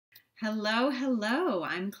Hello, hello.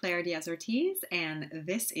 I'm Claire Diaz-Ortiz, and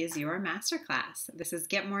this is your masterclass. This is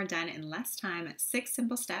Get More Done in Less Time, 6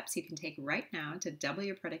 simple steps you can take right now to double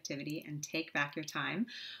your productivity and take back your time.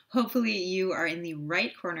 Hopefully you are in the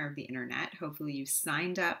right corner of the internet. Hopefully you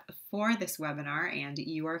signed up for this webinar and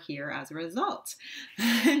you are here as a result.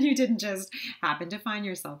 And you didn't just happen to find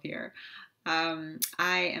yourself here. I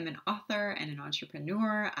am an author and an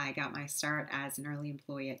entrepreneur. I got my start as an early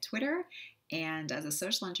employee at Twitter and as a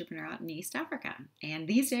social entrepreneur out in East Africa. And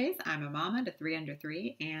these days, I'm a mama to 3 under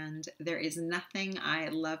 3, and there is nothing I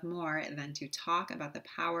love more than to talk about the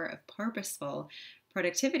power of purposeful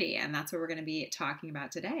productivity, and that's what we're going to be talking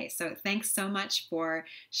about today. So thanks so much for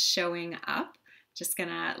showing up. Just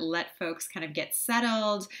gonna let folks kind of get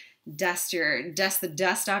settled, dust the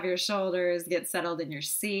dust off your shoulders, get settled in your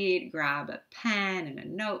seat, grab a pen and a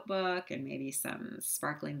notebook and maybe some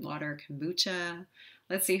sparkling water, kombucha.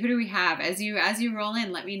 Let's see, who do we have? As you roll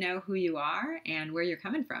in, let me know who you are and where you're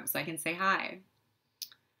coming from so I can say hi.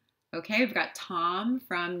 Okay, we've got Tom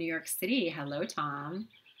from New York City. Hello, Tom.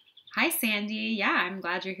 Hi, Sandy. Yeah, I'm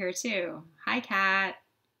glad you're here too. Hi, Kat.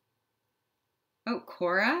 Oh,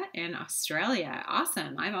 Cora in Australia.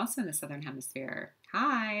 Awesome. I'm also in the Southern Hemisphere.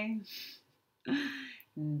 Hi.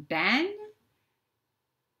 Ben.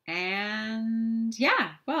 And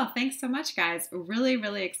yeah, well, thanks so much, guys. Really,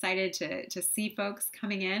 really excited to see folks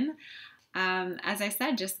coming in. As I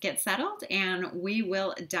said, just get settled and we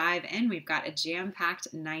will dive in. We've got a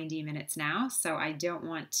jam-packed 90 minutes now, so I don't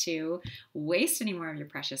want to waste any more of your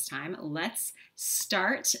precious time. Let's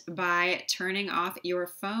start by turning off your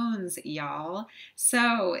phones, y'all.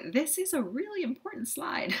 So this is a really important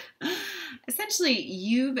slide. Essentially,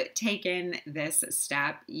 you've taken this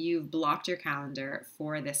step. You've blocked your calendar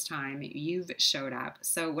for this time. You've showed up.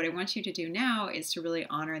 So what I want you to do now is to really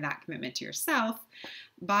honor that commitment to yourself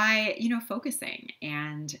by, focusing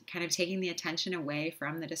and kind of taking the attention away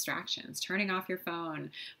from the distractions, turning off your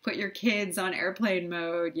phone, put your kids on airplane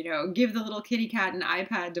mode, give the little kitty cat an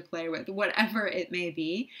iPad to play with, whatever it may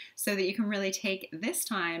be, so that you can really take this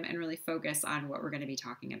time and really focus on what we're going to be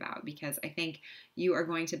talking about, because I think you are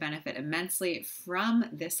going to benefit immensely from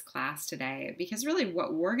this class today, because really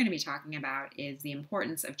what we're going to be talking about is the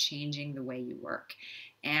importance of changing the way you work.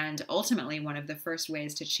 And ultimately, one of the first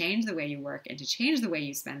ways to change the way you work and to change the way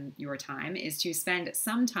you spend your time is to spend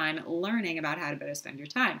some time learning about how to better spend your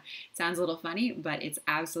time. It sounds a little funny, but it's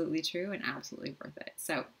absolutely true and absolutely worth it.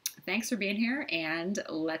 So thanks for being here, and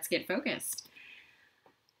let's get focused.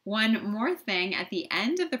 One more thing, at the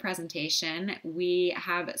end of the presentation, we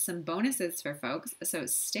have some bonuses for folks, so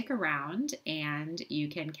stick around and you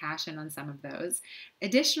can cash in on some of those.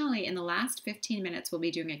 Additionally, in the last 15 minutes, we'll be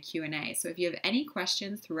doing a Q&A. So if you have any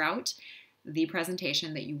questions throughout the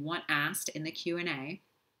presentation that you want asked in the Q&A,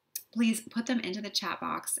 please put them into the chat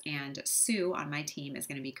box, and Sue on my team is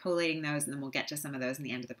going to be collating those, and then we'll get to some of those in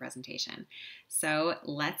the end of the presentation. So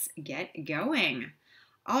let's get going.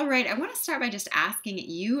 All right, I want to start by just asking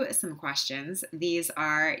you some questions. These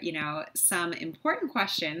are, some important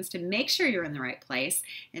questions to make sure you're in the right place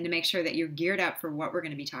and to make sure that you're geared up for what we're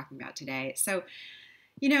going to be talking about today. So,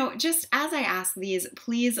 just as I ask these,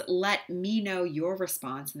 please let me know your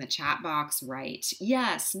response in the chat box. Write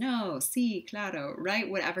yes, no, sí, claro,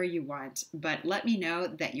 write whatever you want, but let me know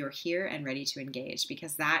that you're here and ready to engage,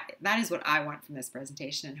 because that is what I want from this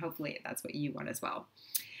presentation, and hopefully that's what you want as well.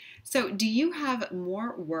 So do you have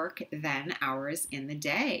more work than hours in the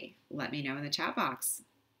day? Let me know in the chat box.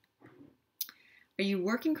 Are you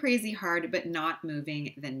working crazy hard but not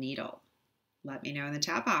moving the needle? Let me know in the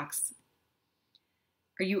chat box.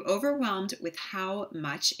 Are you overwhelmed with how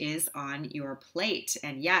much is on your plate?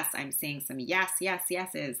 And yes, I'm seeing some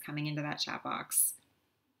yeses coming into that chat box.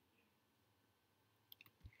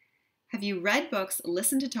 Have you read books,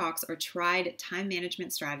 listened to talks, or tried time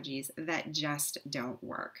management strategies that just don't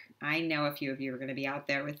work? I know a few of you are going to be out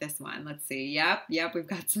there with this one. Let's see. Yep, we've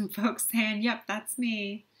got some folks saying, yep, that's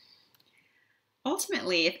me.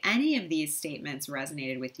 Ultimately, if any of these statements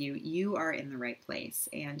resonated with you, you are in the right place.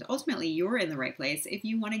 And ultimately, you're in the right place if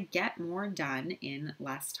you want to get more done in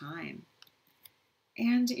less time.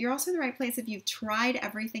 And you're also in the right place if you've tried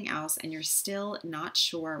everything else and you're still not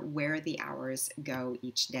sure where the hours go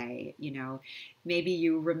each day. Maybe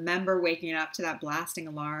you remember waking up to that blasting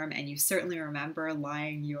alarm, and you certainly remember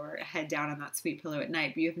lying your head down on that sweet pillow at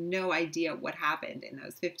night, but you have no idea what happened in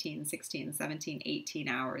those 15, 16, 17, 18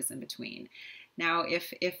 hours in between. Now,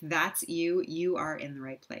 if that's you, you are in the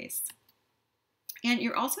right place. And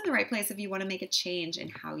you're also in the right place if you want to make a change in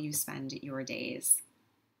how you spend your days.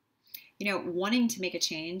 wanting to make a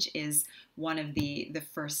change is one of the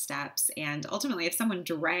first steps. And ultimately, if someone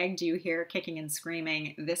dragged you here kicking and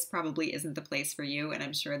screaming, this probably isn't the place for you. And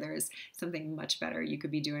I'm sure there's something much better you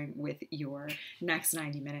could be doing with your next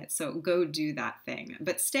 90 minutes. So go do that thing.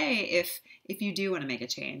 But stay if you do want to make a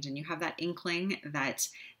change and you have that inkling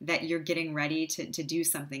that you're getting ready to do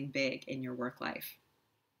something big in your work life.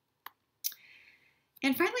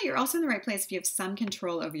 And finally, you're also in the right place if you have some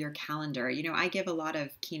control over your calendar. I give a lot of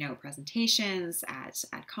keynote presentations at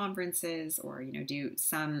conferences, or, do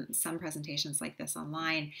some presentations like this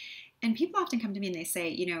online. And people often come to me and they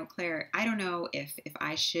say, Claire, I don't know if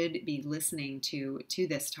I should be listening to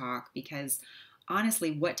this talk, because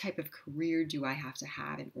honestly, what type of career do I have to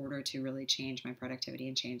have in order to really change my productivity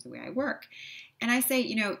and change the way I work? And I say,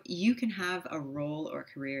 you can have a role or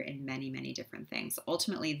career in many, many different things.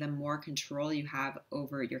 Ultimately, the more control you have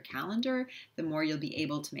over your calendar, the more you'll be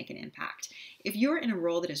able to make an impact. If you're in a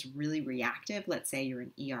role that is really reactive, let's say you're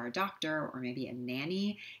an ER doctor or maybe a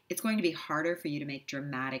nanny, it's going to be harder for you to make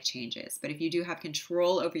dramatic changes. But if you do have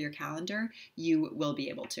control over your calendar, you will be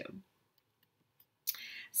able to.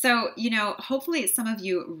 So, hopefully some of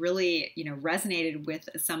you really, resonated with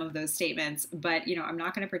some of those statements, but, I'm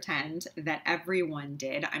not going to pretend that everyone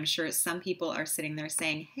did. I'm sure some people are sitting there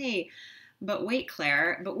saying, hey, but wait,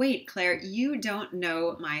 Claire, you don't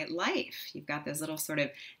know my life. You've got those little sort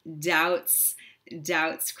of doubts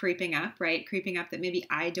creeping up, right? Creeping up that maybe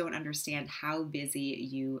I don't understand how busy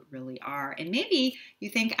you really are. And maybe you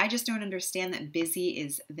think I just don't understand that busy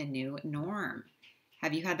is the new norm.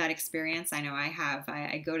 Have you had that experience? I know I have.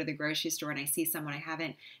 I go to the grocery store and I see someone I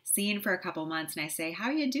haven't seen for a couple months and I say, how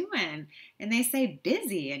are you doing? And they say,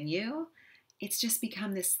 busy. And you? It's just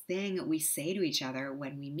become this thing we say to each other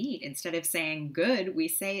when we meet. Instead of saying good, we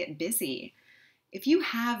say busy. If you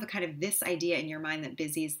have kind of this idea in your mind that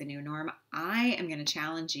busy is the new norm, I am going to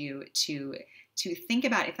challenge you to think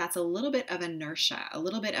about if that's a little bit of inertia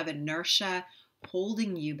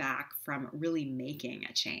holding you back from really making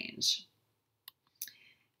a change.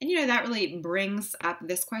 And that really brings up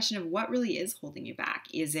this question of what really is holding you back.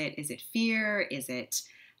 Is it fear? Is it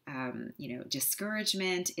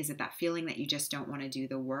discouragement? Is it that feeling that you just don't want to do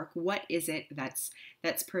the work? What is it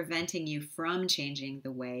that's preventing you from changing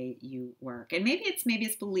the way you work? And maybe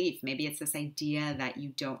it's belief. Maybe it's this idea that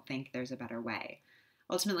you don't think there's a better way.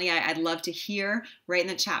 Ultimately, I'd love to hear right in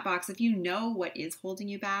the chat box if you know what is holding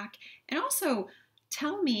you back, and also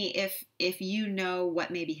tell me if you know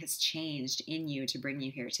what maybe has changed in you to bring you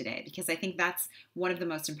here today, because I think that's one of the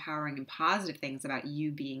most empowering and positive things about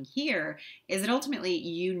you being here is that ultimately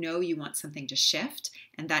you want something to shift,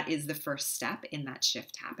 and that is the first step in that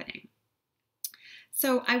shift happening.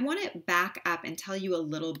 So I want to back up and tell you a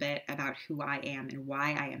little bit about who I am and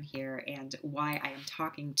why I am here and why I am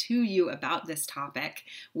talking to you about this topic,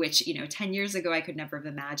 which, 10 years ago I could never have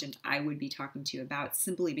imagined I would be talking to you about,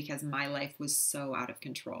 simply because my life was so out of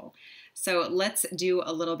control. So let's do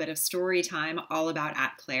a little bit of story time all about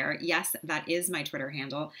 @Claire. Yes, that is my Twitter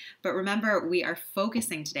handle. But remember, we are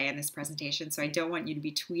focusing today on this presentation, so I don't want you to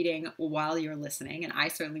be tweeting while you're listening, and I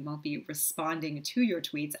certainly won't be responding to your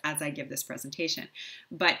tweets as I give this presentation.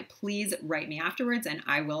 But please write me afterwards, and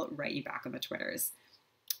I will write you back on the Twitters.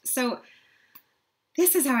 So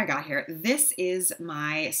this is how I got here. This is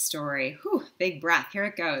my story. Whew, big breath. Here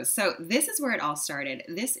it goes. So this is where it all started.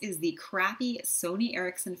 This is the crappy Sony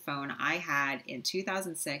Ericsson phone I had in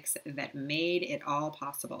 2006 that made it all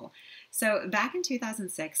possible. So back in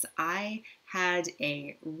 2006, I had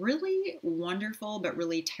a really wonderful but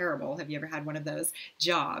really terrible, have you ever had one of those,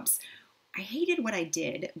 jobs. I hated what I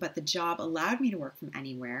did, but the job allowed me to work from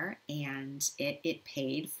anywhere, and it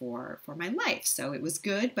paid for my life. So it was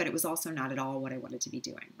good, but it was also not at all what I wanted to be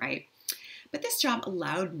doing, right? But this job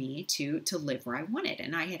allowed me to live where I wanted,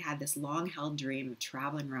 and I had this long-held dream of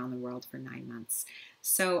traveling around the world for 9 months.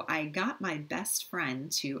 So I got my best friend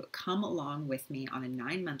to come along with me on a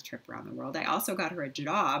 9-month trip around the world. I also got her a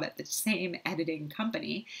job at the same editing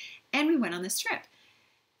company, and we went on this trip.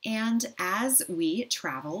 And as we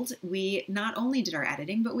traveled, we not only did our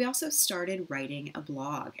editing, but we also started writing a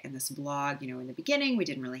blog. And this blog, in the beginning, we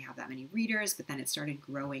didn't really have that many readers, but then it started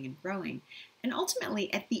growing and growing. And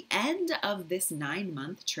ultimately, at the end of this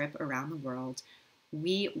 9-month trip around the world,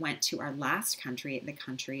 we went to our last country, the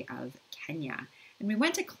country of Kenya. And we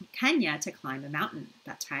went to Kenya to climb a mountain.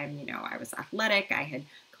 That time, I was athletic. I had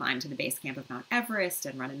climbed to the base camp of Mount Everest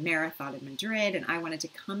and run a marathon in Madrid, and I wanted to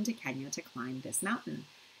come to Kenya to climb this mountain.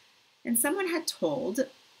 And someone had told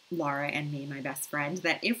Laura and me, my best friend,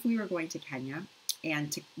 that if we were going to Kenya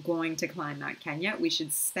and going to climb Mount Kenya, we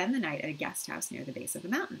should spend the night at a guest house near the base of the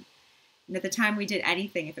mountain. And at the time, we did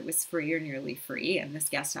anything if it was free or nearly free, and this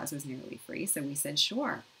guest house was nearly free, so we said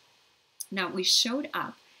sure. Now, we showed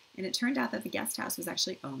up, and it turned out that the guest house was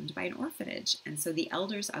actually owned by an orphanage, and so the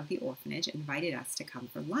elders of the orphanage invited us to come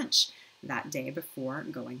for lunch that day before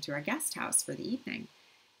going to our guest house for the evening.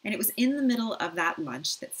 And it was in the middle of that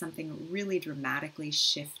lunch that something really dramatically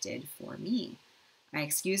shifted for me. I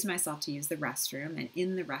excused myself to use the restroom, and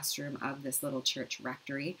in the restroom of this little church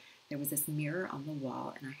rectory, there was this mirror on the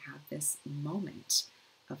wall, and I had this moment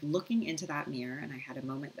of looking into that mirror, and I had a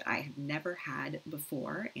moment that I have never had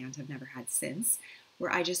before and have never had since,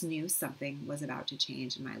 where I just knew something was about to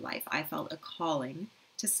change in my life. I felt a calling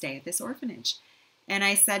to stay at this orphanage. And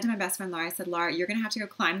I said to my best friend, Laura, I said, Laura, you're going to have to go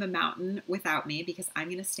climb the mountain without me because I'm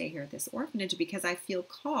going to stay here at this orphanage because I feel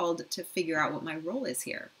called to figure out what my role is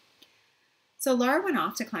here. So Laura went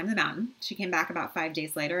off to climb the mountain. She came back about 5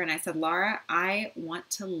 days later, and I said, Laura, I want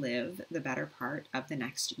to live the better part of the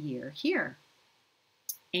next year here.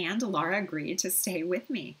 And Laura agreed to stay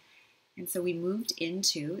with me. And so we moved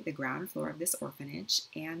into the ground floor of this orphanage,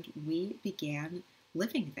 and we began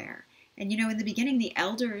living there. And, in the beginning, the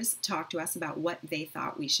elders talked to us about what they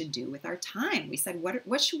thought we should do with our time. We said,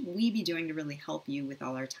 what should we be doing to really help you with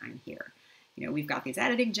all our time here? We've got these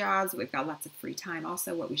editing jobs. We've got lots of free time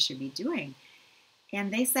also, what we should be doing.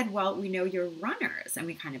 And they said, well, we know you're runners. And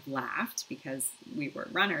we kind of laughed because we were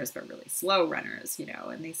runners, but really slow runners,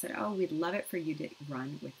 And they said, oh, we'd love it for you to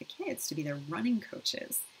run with the kids, to be their running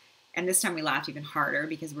coaches. And this time we laughed even harder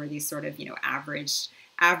because we're these sort of,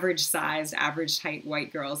 average-sized, average-height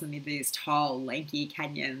white girls and these tall, lanky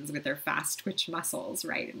Kenyans with their fast twitch muscles,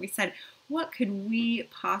 right? And we said, what could we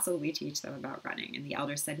possibly teach them about running? And the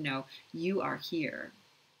elders said, no, you are here.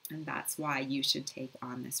 And that's why you should take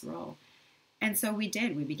on this role. And so we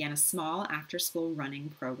did. We began a small after-school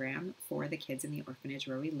running program for the kids in the orphanage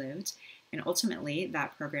where we lived. And ultimately,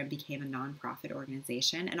 that program became a nonprofit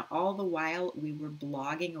organization. And all the while, we were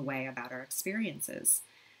blogging away about our experiences.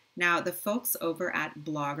 Now, the folks over at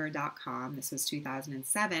blogger.com, this was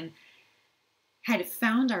 2007, had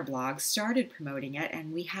found our blog, started promoting it,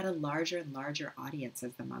 and we had a larger and larger audience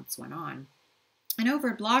as the months went on. And over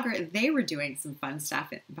at Blogger, they were doing some fun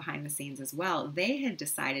stuff behind the scenes as well. They had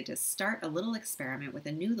decided to start a little experiment with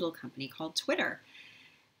a new little company called Twitter.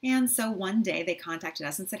 And so one day they contacted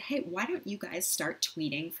us and said, hey, why don't you guys start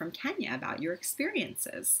tweeting from Kenya about your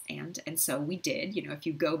experiences? And so we did. If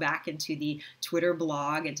you go back into the Twitter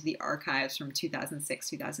blog, into the archives from 2006,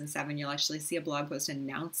 2007, you'll actually see a blog post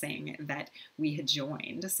announcing that we had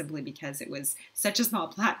joined simply because it was such a small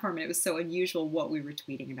platform and it was so unusual what we were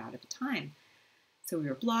tweeting about at the time. So we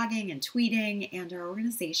were blogging and tweeting, and our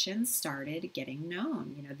organization started getting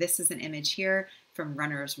known. This is an image here from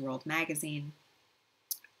Runner's World magazine.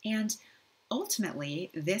 And ultimately,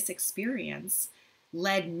 this experience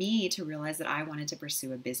led me to realize that I wanted to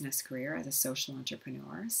pursue a business career as a social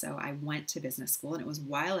entrepreneur. So I went to business school, and it was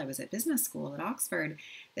while I was at business school at Oxford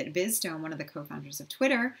that Bizstone, one of the co-founders of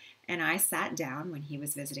Twitter, and I sat down when he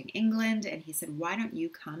was visiting England, and he said, why don't you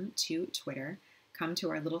come to Twitter, come to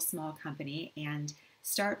our little small company, and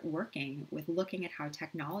start working with looking at how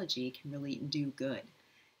technology can really do good.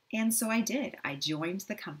 And so I did. I joined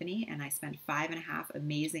the company, and I spent 5.5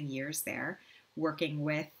 amazing years there working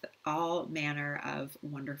with all manner of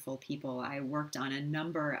wonderful people. I worked on a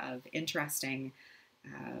number of interesting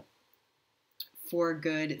for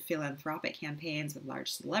good philanthropic campaigns with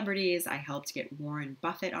large celebrities. I helped get Warren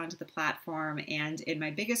Buffett onto the platform. And in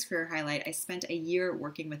my biggest career highlight, I spent a year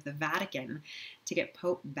working with the Vatican to get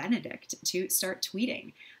Pope Benedict to start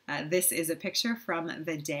tweeting. This is a picture from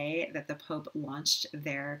the day that the Pope launched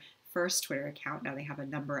their first Twitter account. Now they have a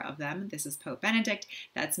number of them. This is Pope Benedict.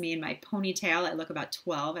 That's me in my ponytail. I look about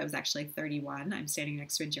 12. I was actually 31. I'm standing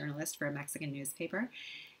next to a journalist for a Mexican newspaper.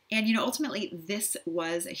 And, ultimately, this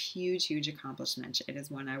was a huge, huge accomplishment. It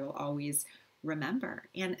is one I will always remember.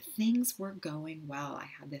 And things were going well. I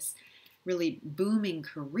had this really booming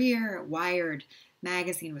career. Wired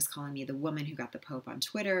magazine was calling me the woman who got the Pope on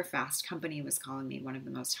Twitter. Fast Company was calling me one of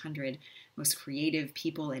the most 100 most creative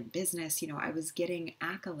people in business. I was getting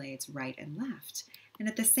accolades right and left. And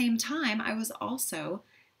at the same time, I was also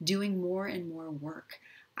doing more and more work.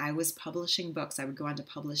 I was publishing books. I would go on to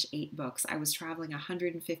publish 8 books. I was traveling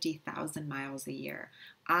 150,000 miles a year.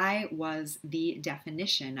 I was the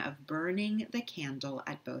definition of burning the candle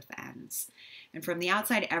at both ends. And from the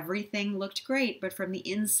outside, everything looked great, but from the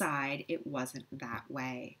inside, it wasn't that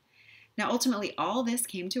way. Now, ultimately, all this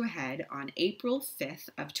came to a head on April 5th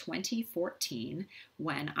of 2014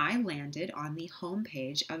 when I landed on the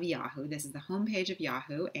homepage of Yahoo. This is the homepage of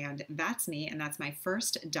Yahoo, and that's me, and that's my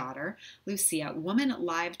first daughter, Lucia, Woman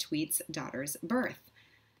Live Tweets daughter's birth.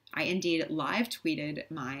 I indeed live tweeted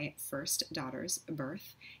my first daughter's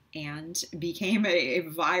birth and became a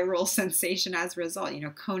viral sensation as a result.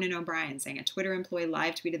 Conan O'Brien saying a Twitter employee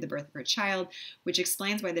live tweeted the birth of her child, which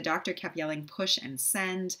explains why the doctor kept yelling push and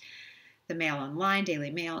send. The Mail Online, Daily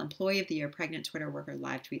Mail, Employee of the Year, pregnant Twitter worker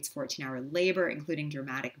live tweets 14-hour labor, including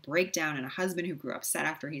dramatic breakdown, and a husband who grew upset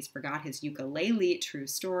after he forgot his ukulele. True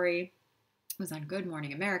story. It was on Good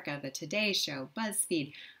Morning America, The Today Show,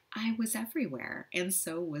 BuzzFeed. I was everywhere, and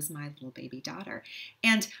so was my little baby daughter.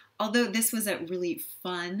 And although this was a really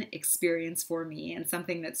fun experience for me and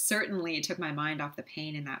something that certainly took my mind off the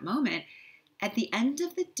pain in that moment, at the end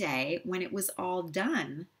of the day, when it was all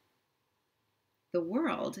done, the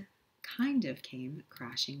world kind of came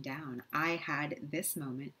crashing down. I had this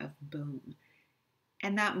moment of boom.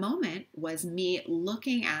 And that moment was me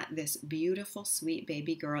looking at this beautiful, sweet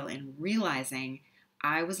baby girl and realizing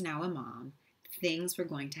I was now a mom. Things were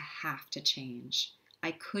going to have to change.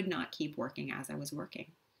 I could not keep working as I was working.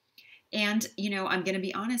 And, I'm going to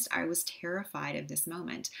be honest, I was terrified of this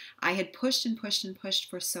moment. I had pushed and pushed and pushed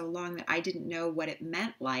for so long that I didn't know what it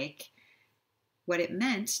meant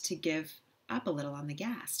to give up a little on the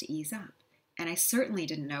gas, to ease up. And I certainly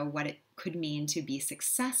didn't know what it could mean to be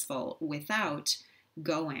successful without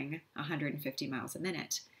going 150 miles a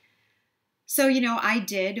minute. So, I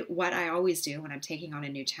did what I always do when I'm taking on a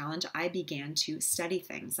new challenge. I began to study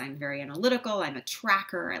things. I'm very analytical. I'm a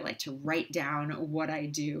tracker. I like to write down what I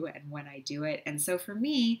do and when I do it. And so for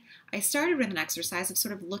me, I started with an exercise of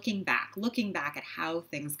sort of looking back at how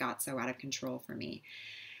things got so out of control for me.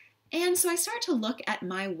 And so I started to look at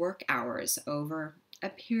my work hours over a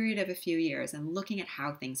period of a few years and looking at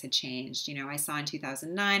how things had changed. I saw in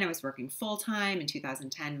 2009 I was working full-time, in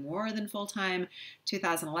 2010 more than full-time,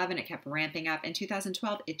 2011 it kept ramping up, in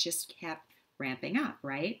 2012 it just kept ramping up,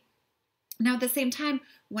 right? Now at the same time,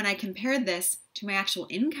 when I compared this to my actual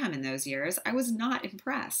income in those years, I was not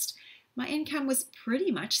impressed. My income was pretty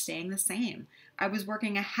much staying the same. I was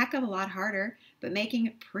working a heck of a lot harder, but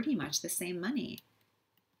making pretty much the same money.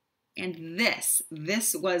 And this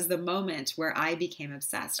was the moment where I became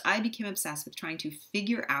obsessed. I became obsessed with trying to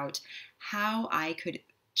figure out how I could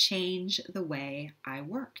change the way I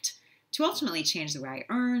worked, to ultimately change the way I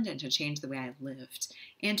earned and to change the way I lived,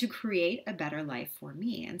 and to create a better life for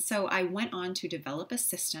me. And so I went on to develop a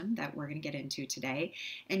system that we're going to get into today.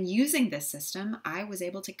 And using this system, I was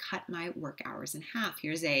able to cut my work hours in half.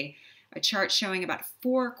 Here's a chart showing about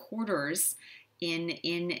 4 quarters in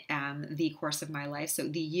the course of my life. So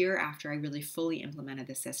the year after I really fully implemented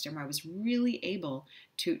the system, I was really able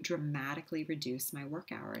to dramatically reduce my work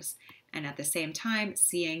hours. And at the same time,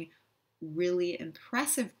 seeing really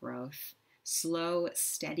impressive growth, slow,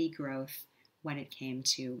 steady growth when it came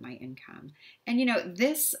to my income. And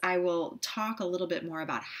this, I will talk a little bit more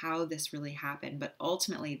about how this really happened, but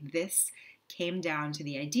ultimately this came down to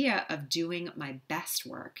the idea of doing my best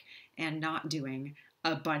work and not doing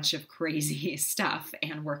a bunch of crazy stuff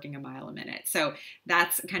and working a mile a minute. So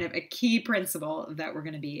that's kind of a key principle that we're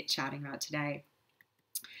going to be chatting about today.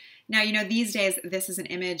 Now, these days, this is an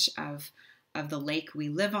image of the lake we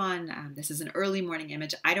live on. This is an early morning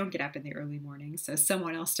image. I don't get up in the early morning, so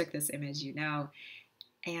someone else took this image,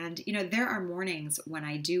 And, there are mornings when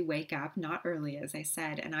I do wake up, not early, as I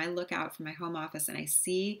said, and I look out from my home office and I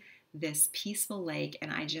see this peaceful lake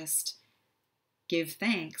and I just give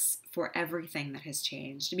thanks for everything that has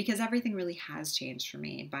changed, because everything really has changed for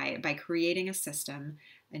me. By creating a system,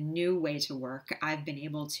 a new way to work, I've been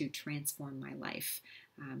able to transform my life,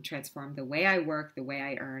 transform the way I work, the way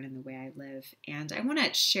I earn, and the way I live. And I want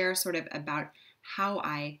to share sort of about how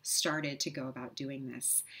I started to go about doing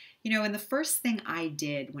this. And the first thing I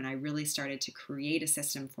did when I really started to create a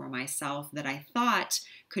system for myself that I thought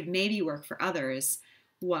could maybe work for others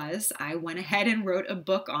was I went ahead and wrote a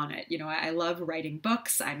book on it. I love writing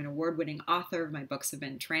books. I'm an award-winning author. My books have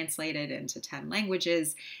been translated into 10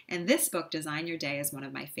 languages. And this book, Design Your Day, is one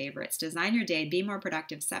of my favorites. Design your day, be more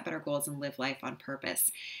productive, set better goals, and live life on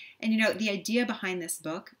purpose. And the idea behind this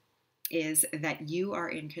book is that you are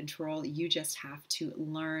in control. You just have to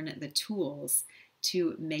learn the tools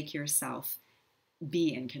to make yourself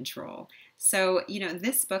be in control. So,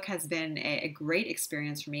 this book has been a great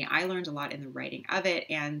experience for me. I learned a lot in the writing of it,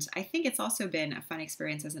 and I think it's also been a fun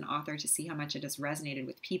experience as an author to see how much it has resonated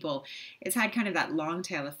with people. It's had kind of that long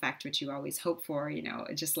tail effect, which you always hope for.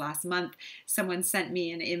 Just last month, someone sent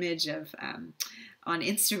me an image of on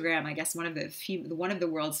Instagram, I guess one of the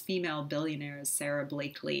world's female billionaires, Sarah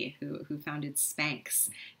Blakely, who founded Spanx,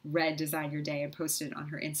 read Design Your Day and posted it on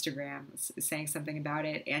her Instagram, saying something about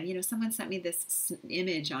it. And someone sent me this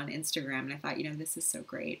image on Instagram, and I thought, this is so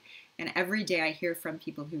great. And every day I hear from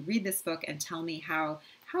people who read this book and tell me how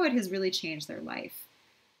it has really changed their life.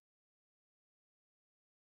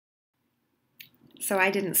 So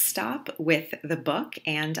I didn't stop with the book,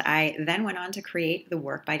 and I then went on to create the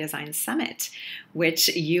Work by Design Summit, which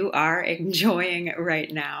you are enjoying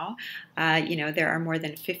right now. There are more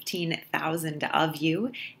than 15,000 of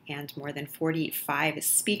you and more than 45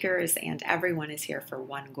 speakers, and everyone is here for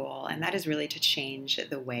one goal, and that is really to change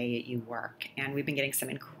the way you work. And we've been getting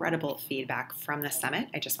some incredible feedback from the summit.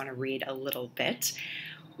 I just want to read a little bit.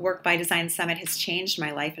 Work by Design Summit has changed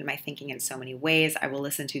my life and my thinking in so many ways. I will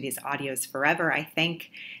listen to these audios forever, I think.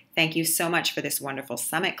 Thank you so much for this wonderful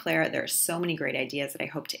summit, Claire. There are so many great ideas that I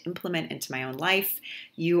hope to implement into my own life.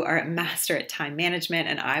 You are a master at time management,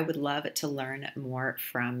 and I would love to learn more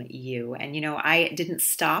from you. And I didn't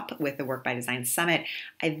stop with the Work by Design Summit.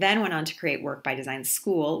 I then went on to create Work by Design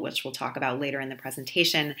School, which we'll talk about later in the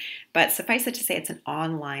presentation. But suffice it to say, it's an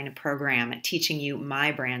online program teaching you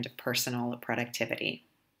my brand of personal productivity.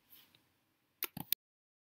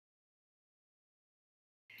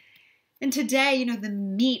 And today, the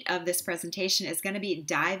meat of this presentation is going to be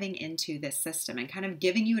diving into this system and kind of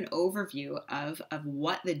giving you an overview of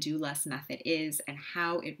what the Do Less method is and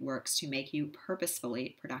how it works to make you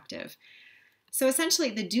purposefully productive. So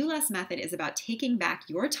essentially, the Do Less method is about taking back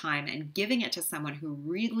your time and giving it to someone who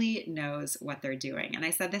really knows what they're doing. And I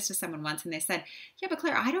said this to someone once, and they said, yeah, but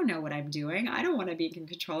Claire, I don't know what I'm doing. I don't want to be in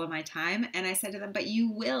control of my time. And I said to them, but you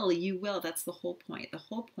will. That's the whole point. The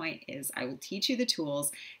whole point is I will teach you the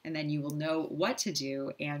tools, and then you will know what to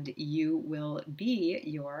do, and you will be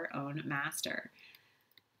your own master.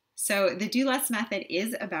 So the Do Less method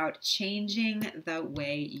is about changing the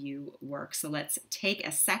way you work. So let's take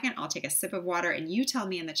a second. I'll take a sip of water, and you tell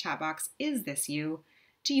me in the chat box, is this you?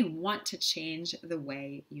 Do you want to change the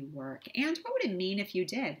way you work? And what would it mean if you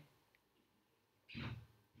did?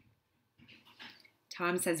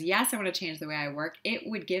 Tom says, yes, I want to change the way I work. It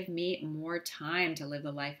would give me more time to live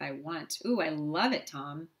the life I want. Ooh, I love it,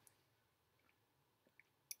 Tom.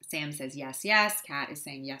 Sam says, yes, yes. Kat is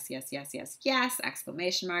saying, yes, yes, yes, yes, yes.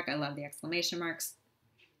 Exclamation mark. I love the exclamation marks.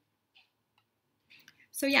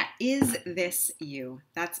 So yeah, is this you?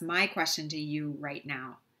 That's my question to you right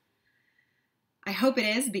now. I hope it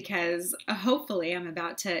is, because hopefully I'm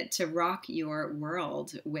about to rock your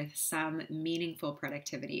world with some meaningful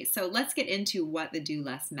productivity. So let's get into what the Do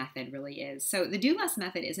Less method really is. So the Do Less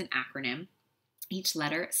method is an acronym. Each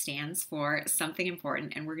letter stands for something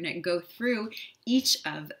important, and we're going to go through each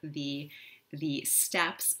of the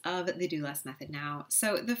steps of the Do Less method now.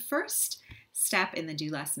 So the first step in the Do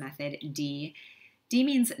Less method, D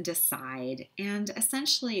means decide. And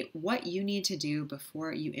essentially what you need to do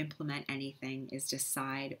before you implement anything is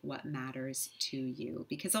decide what matters to you,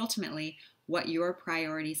 because ultimately what your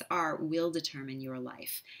priorities are will determine your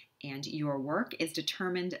life. And your work is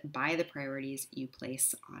determined by the priorities you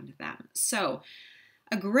place on them. So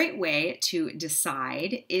a great way to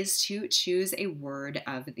decide is to choose a word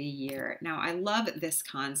of the year. Now, I love this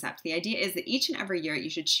concept. The idea is that each and every year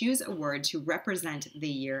you should choose a word to represent the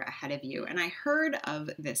year ahead of you. And I heard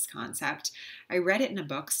of this concept. I read it in a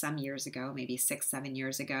book some years ago, maybe 6-7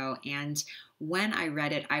 years ago. And when I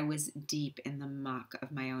read it, I was deep in the muck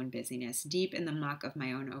of my own busyness, deep in the muck of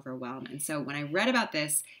my own overwhelm. And so when I read about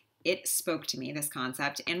this, it spoke to me, this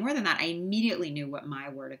concept. And more than that, I immediately knew what my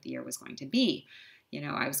word of the year was going to be.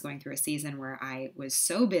 I was going through a season where I was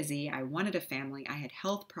so busy. I wanted a family. I had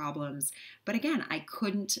health problems. But again, I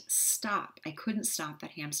couldn't stop. I couldn't stop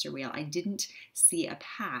that hamster wheel. I didn't see a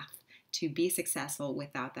path to be successful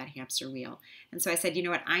without that hamster wheel. And so I said, you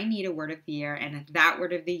know what? I need a word of the year, and that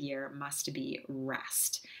word of the year must be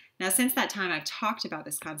rest. Now, since that time, I've talked about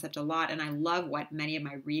this concept a lot, and I love what many of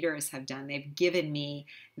my readers have done. They've given me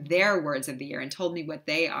their words of the year and told me what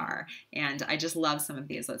they are, and I just love some of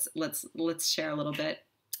these. Let's share a little bit.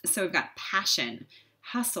 So we've got passion,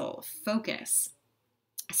 hustle, focus,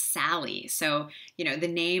 Sally. So, the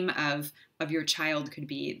name of your child could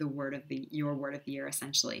be your word of the year,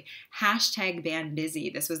 essentially. Hashtag ban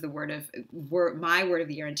busy. This was the my word of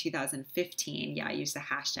the year in 2015. Yeah, I used the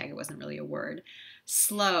hashtag. It wasn't really a word.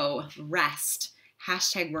 Slow, rest.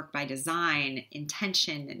 hashtag work by design,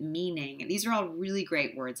 intention, meaning. These are all really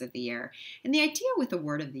great words of the year. And the idea with the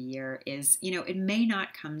word of the year is, it may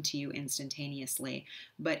not come to you instantaneously,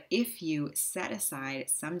 but if you set aside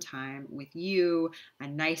some time with you, a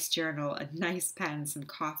nice journal, a nice pen, some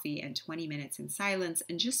coffee, and 20 minutes in silence,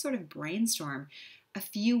 and just sort of brainstorm, a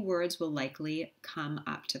few words will likely come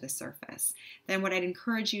up to the surface. Then what I'd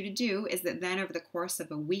encourage you to do is that then over the course of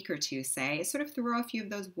a week or two, say, sort of throw a few of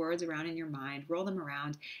those words around in your mind, roll them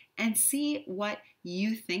around, and see what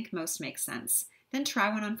you think most makes sense. Then try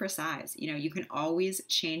one on for size. You can always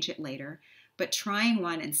change it later, but trying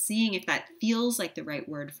one and seeing if that feels like the right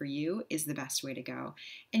word for you is the best way to go.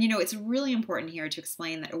 And it's really important here to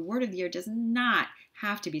explain that a word of the year does not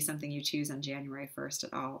have to be something you choose on January 1st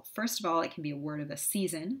at all. First of all, it can be a word of a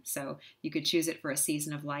season, so you could choose it for a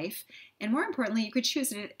season of life. And more importantly, you could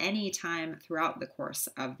choose it at any time throughout the course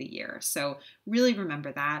of the year. So really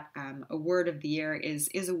remember that. A word of the year is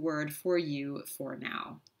a word for you for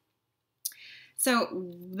now. So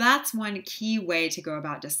that's one key way to go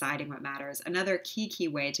about deciding what matters. Another key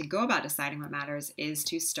way to go about deciding what matters is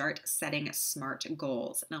to start setting SMART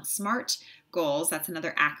goals. Now, SMART goals, that's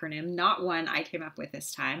another acronym, not one I came up with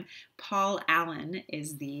this time. Paul Allen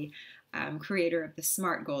is the creator of the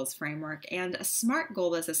SMART goals framework, and a SMART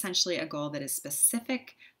goal is essentially a goal that is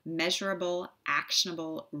specific, measurable,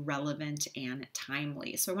 actionable, relevant, and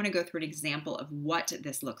timely. So I want to go through an example of what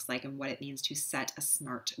this looks like and what it means to set a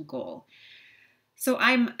SMART goal. So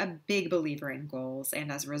I'm a big believer in goals,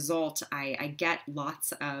 and as a result, I get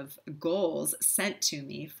lots of goals sent to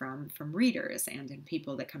me from readers and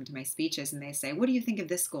people that come to my speeches, and they say, what do you think of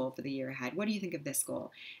this goal for the year ahead? What do you think of this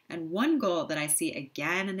goal? And one goal that I see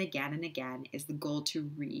again and again and again is the goal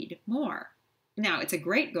to read more. Now, it's a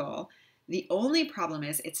great goal. The only problem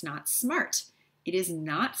is it's not SMART. It is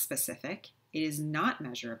not specific. It is not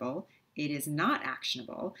measurable. It is not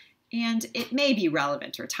actionable. And it may be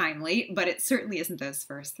relevant or timely, but it certainly isn't those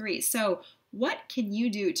first three. So what can you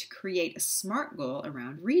do to create a SMART goal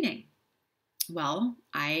around reading? Well,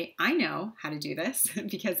 I know how to do this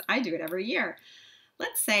because I do it every year.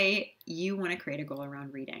 Let's say you want to create a goal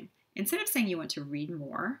around reading. Instead of saying you want to read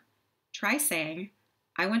more, try saying,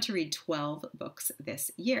 I want to read 12 books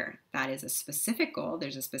this year. That is a specific goal.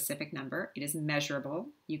 There's a specific number. It is measurable.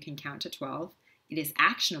 You can count to 12. It is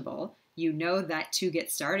actionable. You know that to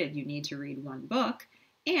get started, you need to read one book,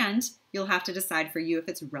 and you'll have to decide for you if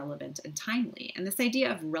it's relevant and timely. And this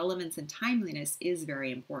idea of relevance and timeliness is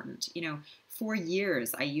very important. For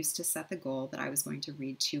years, I used to set the goal that I was going to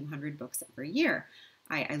read 200 books every year.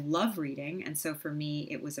 I love reading, and so for me,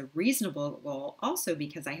 it was a reasonable goal also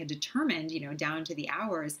because I had determined, down to the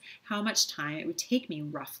hours, how much time it would take me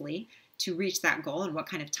roughly to reach that goal and what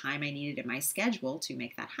kind of time I needed in my schedule to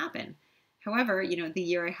make that happen. However, the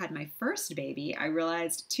year I had my first baby, I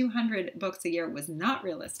realized 200 books a year was not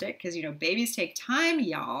realistic because, babies take time,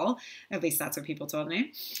 y'all. At least that's what people told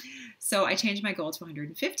me. So I changed my goal to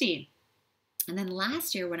 150. And then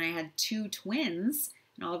last year when I had 2 twins,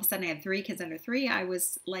 and all of a sudden I had 3 kids under 3, I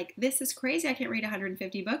was like, this is crazy. I can't read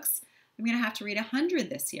 150 books. I'm going to have to read 100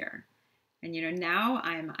 this year. And, now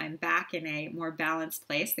I'm back in a more balanced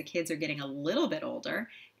place. The kids are getting a little bit older,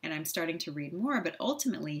 and I'm starting to read more, but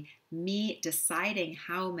ultimately me deciding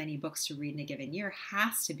how many books to read in a given year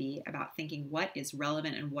has to be about thinking what is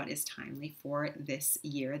relevant and what is timely for this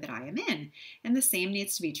year that I am in. And the same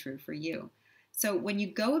needs to be true for you. So when you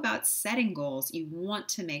go about setting goals, you want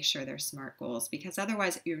to make sure they're SMART goals because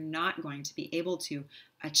otherwise you're not going to be able to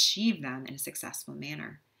achieve them in a successful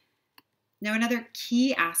manner. Now, another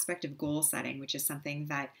key aspect of goal setting, which is something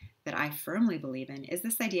that I firmly believe in, is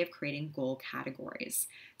this idea of creating goal categories.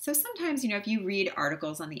 So sometimes, if you read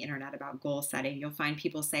articles on the internet about goal setting, you'll find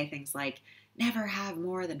people say things like, never have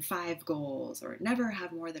more than 5 goals, or never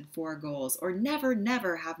have more than 4 goals, or never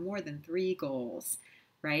have more than 3 goals,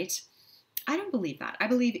 right? I don't believe that. I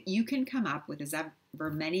believe you can come up with as ever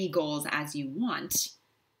many goals as you want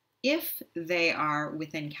if they are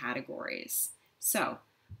within categories. So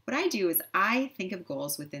what I do is I think of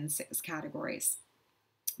goals within 6 categories.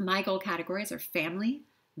 My goal categories are family,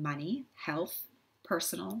 money, health,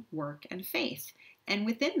 personal, work, and faith. And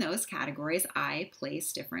within those categories, I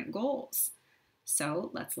place different goals. So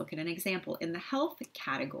let's look at an example. In the health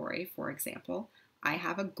category, for example, I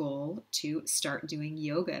have a goal to start doing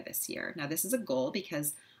yoga this year. Now, this is a goal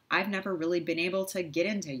because I've never really been able to get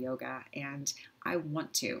into yoga, and I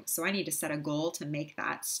want to. So I need to set a goal to make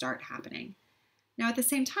that start happening. Now, at the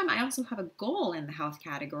same time, I also have a goal in the health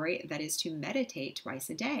category that is to meditate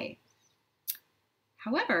twice a day.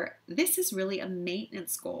 However, this is really a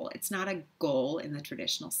maintenance goal. It's not a goal in the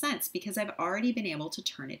traditional sense because I've already been able to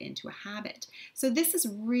turn it into a habit. So this is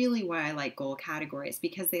really why I like goal categories,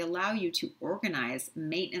 because they allow you to organize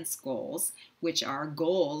maintenance goals, which are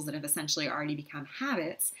goals that have essentially already become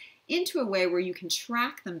habits, into a way where you can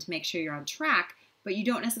track them to make sure you're on track, but you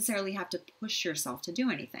don't necessarily have to push yourself to do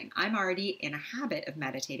anything. I'm already in a habit of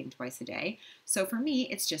meditating twice a day, so for me,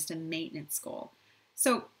 it's just a maintenance goal.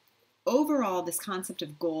 So overall, this concept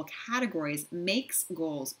of goal categories makes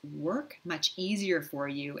goals work much easier for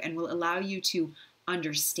you and will allow you to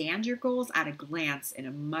understand your goals at a glance in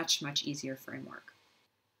a much, much easier framework.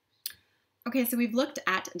 Okay, so we've looked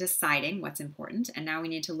at deciding what's important, and now we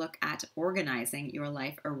need to look at organizing your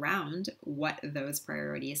life around what those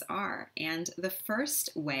priorities are. And the first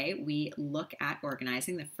way we look at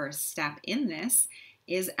organizing, the first step in this,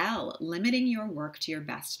 is L, limiting your work to your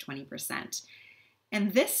best 20%.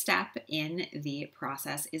 And this step in the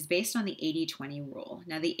process is based on the 80-20 rule.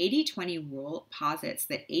 Now, the 80-20 rule posits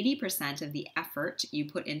that 80% of the effort you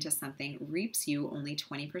put into something reaps you only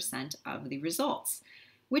 20% of the results,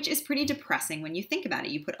 which is pretty depressing when you think about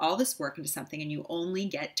it. You put all this work into something and you only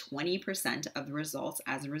get 20% of the results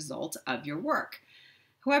as a result of your work.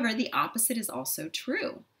 However, the opposite is also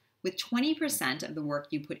true. With 20% of the work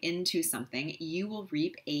you put into something, you will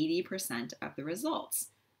reap 80% of the results.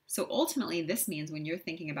 So ultimately, this means when you're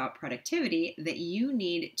thinking about productivity that you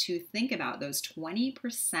need to think about those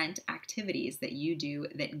 20% activities that you do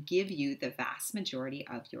that give you the vast majority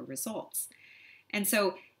of your results. And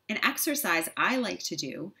so an exercise I like to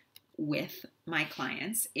do with my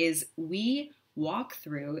clients is we walk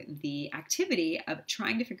through the activity of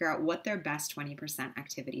trying to figure out what their best 20%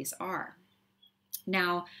 activities are.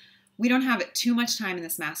 Now, we don't have too much time in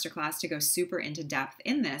this masterclass to go super into depth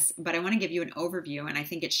in this, but I want to give you an overview, and I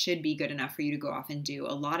think it should be good enough for you to go off and do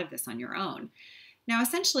a lot of this on your own. Now,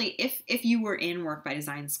 essentially, if you were in Work by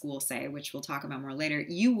Design school, say, which we'll talk about more later,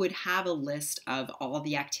 you would have a list of all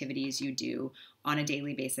the activities you do on a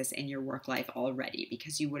daily basis in your work life already,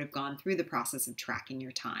 because you would have gone through the process of tracking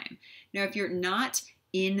your time. Now, if you're not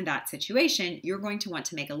in that situation, you're going to want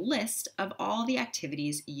to make a list of all the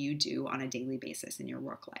activities you do on a daily basis in your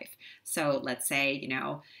work life. So let's say,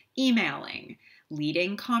 emailing,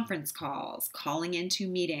 leading conference calls, calling into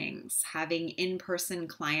meetings, having in-person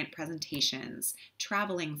client presentations,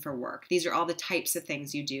 traveling for work. These are all the types of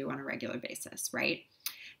things you do on a regular basis, right?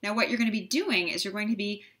 Now, what you're going to be doing is you're going to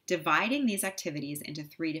be dividing these activities into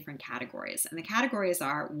 3 different categories. And the categories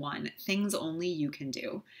are 1, things only you can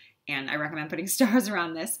do. And I recommend putting stars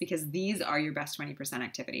around this because these are your best 20%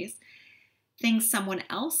 activities. Things someone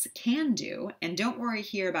else can do, and don't worry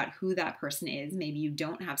here about who that person is. Maybe you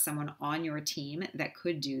don't have someone on your team that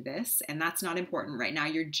could do this, and that's not important right now.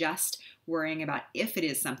 You're just worrying about if it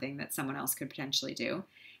is something that someone else could potentially do.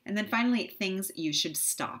 And then finally, things you should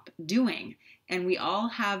stop doing. And we all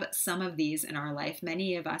have some of these in our life.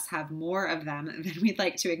 Many of us have more of them than we'd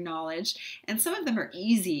like to acknowledge. And some of them are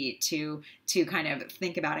easy to kind of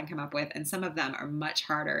think about and come up with. And some of them are much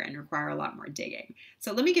harder and require a lot more digging.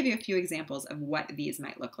 So let me give you a few examples of what these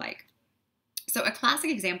might look like. So a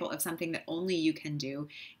classic example of something that only you can do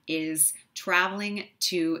is traveling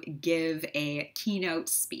to give a keynote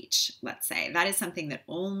speech, let's say. That is something that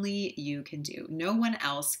only you can do. No one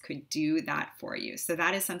else could do that for you. So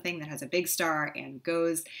that is something that has a big star and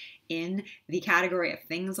goes in the category of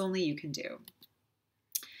things only you can do.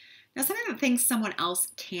 Now, something that things someone else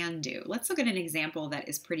can do. Let's look at an example that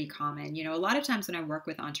is pretty common. A lot of times when I work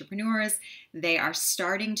with entrepreneurs, they are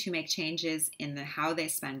starting to make changes in how they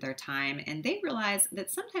spend their time, and they realize that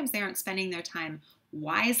sometimes they aren't spending their time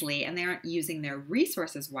wisely and they aren't using their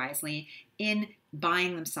resources wisely in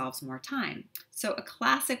buying themselves more time. So a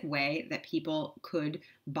classic way that people could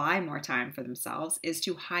buy more time for themselves is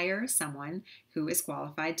to hire someone who is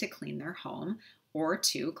qualified to clean their home or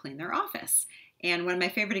to clean their office. And one of my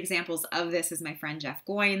favorite examples of this is my friend Jeff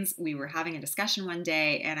Goins. We were having a discussion one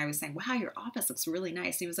day and I was saying, wow, your office looks really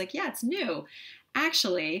nice. And he was like, yeah, it's new.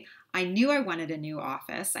 Actually, I knew I wanted a new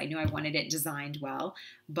office. I knew I wanted it designed well,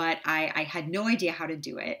 but I had no idea how to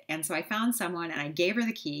do it. And so I found someone and I gave her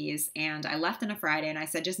the keys and I left on a Friday and I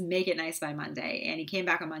said, just make it nice by Monday. And he came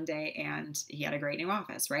back on Monday and he had a great new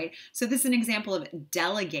office, right? So this is an example of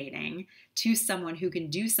delegating to someone who can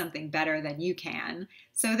do something better than you can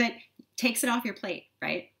so that takes it off your plate,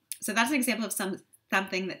 right? So that's an example of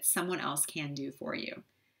something that someone else can do for you.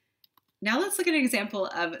 Now let's look at an example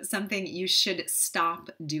of something you should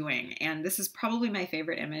stop doing. And this is probably my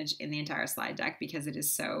favorite image in the entire slide deck because it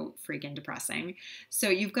is so freaking depressing. So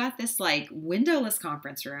you've got this like windowless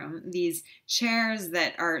conference room, these chairs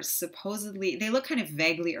that are supposedly, they look kind of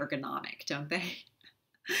vaguely ergonomic, don't they?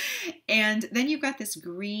 And then you've got this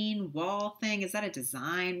green wall thing. Is that a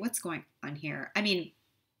design? What's going on here? I mean,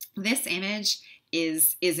 this image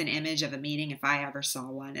is an image of a meeting if I ever saw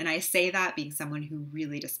one. And I say that being someone who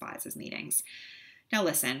really despises meetings. Now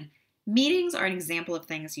listen, meetings are an example of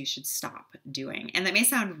things you should stop doing. And that may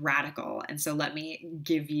sound radical, and so let me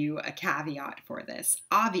give you a caveat for this.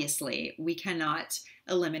 Obviously, we cannot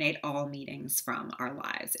eliminate all meetings from our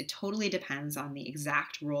lives. It totally depends on the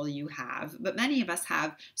exact role you have, but many of us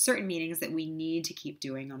have certain meetings that we need to keep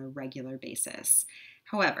doing on a regular basis.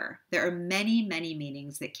 However, there are many, many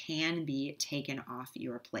meetings that can be taken off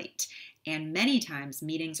your plate. And many times,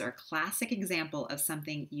 meetings are a classic example of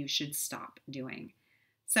something you should stop doing.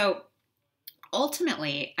 So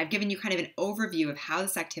ultimately, I've given you kind of an overview of how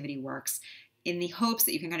this activity works in the hopes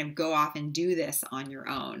that you can kind of go off and do this on your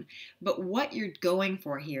own. But what you're going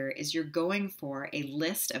for here is you're going for a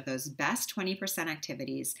list of those best 20%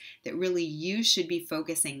 activities that really you should be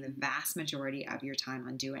focusing the vast majority of your time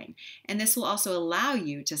on doing. And this will also allow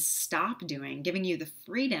you to stop doing, giving you the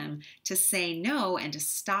freedom to say no and to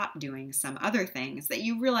stop doing some other things that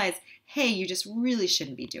you realize, hey, you just really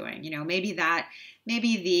shouldn't be doing.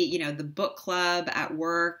 Maybe the book club at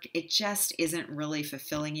work, it just isn't really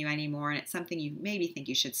fulfilling you anymore, and it's something you maybe think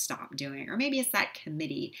you should stop doing. Or maybe it's that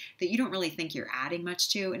committee that you don't really think you're adding much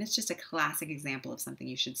to, and it's just a classic example of something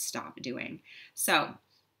you should stop doing. So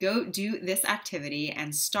go do this activity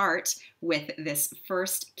and start with this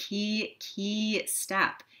first key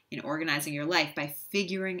step in organizing your life by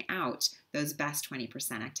figuring out those best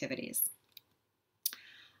 20% activities.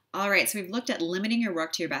 All right, so we've looked at limiting your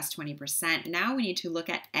work to your best 20%. Now we need to look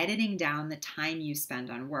at editing down the time you spend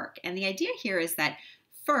on work. And the idea here is that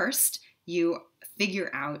first you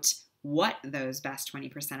figure out what those best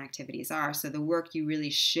 20% activities are, so the work you really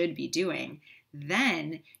should be doing.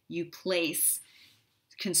 Then you place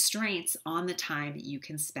constraints on the time you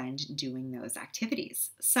can spend doing those activities.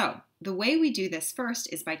 So the way we do this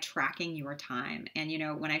first is by tracking your time. And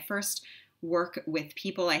when I first work with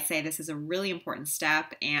people, I say this is a really important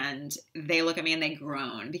step, and they look at me and they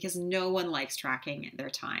groan because no one likes tracking their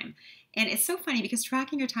time. And it's so funny because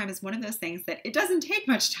tracking your time is one of those things that it doesn't take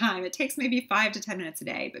much time. It takes maybe 5 to 10 minutes a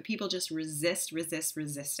day, but people just resist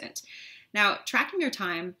it. Now, tracking your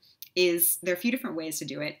time there are a few different ways to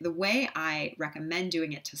do it. The way I recommend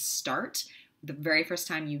doing it to start, the very first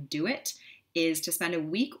time you do it, is to spend a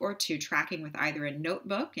week or two tracking with either a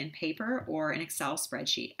notebook and paper or an Excel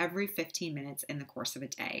spreadsheet every 15 minutes in the course of a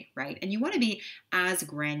day, right? And you want to be as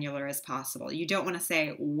granular as possible. You don't want to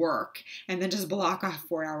say work and then just block off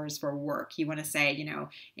 4 hours for work. You want to say,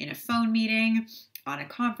 in a phone meeting, on a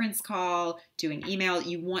conference call, doing email,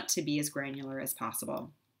 you want to be as granular as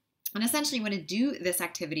possible. And essentially you want to do this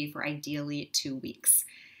activity for ideally 2 weeks.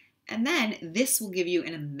 And then this will give you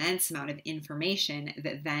an immense amount of information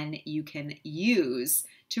that then you can use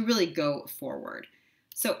to really go forward.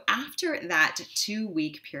 So after that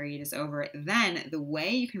 2-week period is over, then the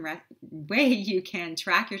way you can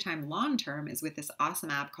track your time long term is with this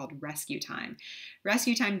awesome app called Rescue Time.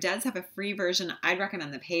 Rescue Time does have a free version. I'd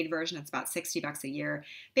recommend the paid version. It's about $60 a year.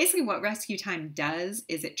 Basically what Rescue Time does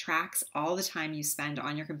is it tracks all the time you spend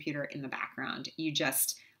on your computer in the background. You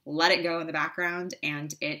just let it go in the background,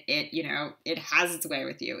 and it has its way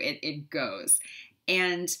with you. It goes.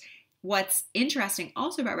 And what's interesting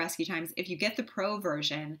also about Rescue Time is if you get the pro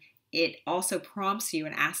version, it also prompts you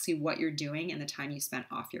and asks you what you're doing in the time you spent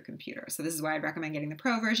off your computer. So this is why I'd recommend getting the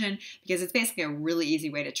pro version, because it's basically a really easy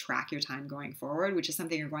way to track your time going forward, which is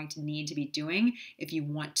something you're going to need to be doing if you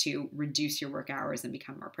want to reduce your work hours and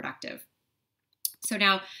become more productive. So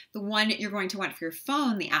now the one you're going to want for your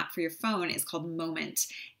phone, the app for your phone, is called Moment.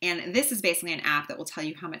 And this is basically an app that will tell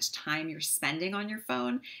you how much time you're spending on your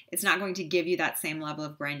phone. It's not going to give you that same level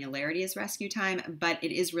of granularity as Rescue Time, but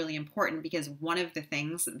it is really important because one of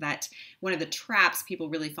the traps people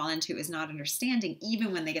really fall into is not understanding,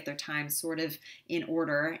 even when they get their time sort of in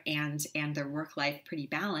order and their work life pretty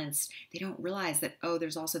balanced, they don't realize that,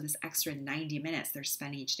 there's also this extra 90 minutes they're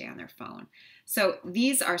spending each day on their phone. So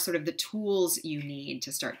these are sort of the tools you need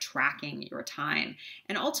to start tracking your time.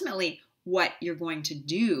 And ultimately, what you're going to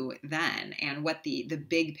do then, and what the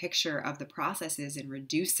big picture of the process is in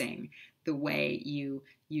reducing the way you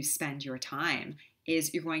spend your time,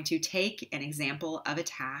 is you're going to take an example of a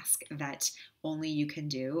task that only you can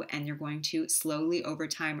do, and you're going to slowly over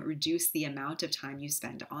time reduce the amount of time you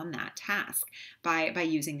spend on that task by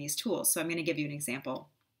using these tools. So I'm going to give you an example.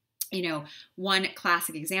 One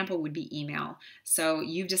classic example would be email. So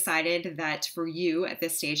you've decided that for you at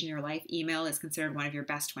this stage in your life, email is considered one of your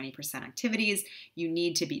best 20% activities. You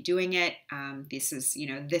need to be doing it.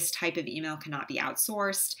 This type of email cannot be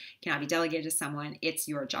outsourced, cannot be delegated to someone. It's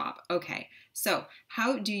your job. Okay, so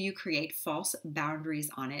how do you create false boundaries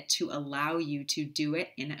on it to allow you to do it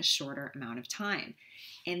in a shorter amount of time?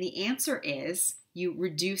 And the answer is you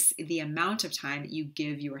reduce the amount of time that you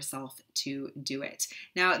give yourself to do it.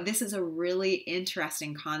 Now, this is a really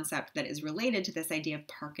interesting concept that is related to this idea of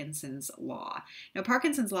Parkinson's law. Now,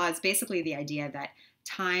 Parkinson's law is basically the idea that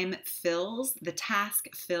the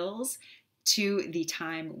task fills to the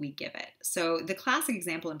time we give it. So the classic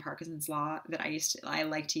example in Parkinson's law that I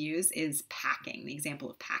like to use is packing, the example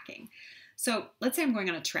of packing. So let's say I'm going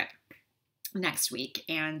on a trip next week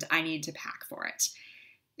and I need to pack for it.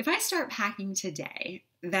 If I start packing today,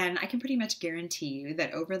 then I can pretty much guarantee you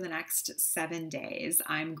that over the next 7 days,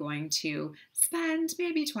 I'm going to spend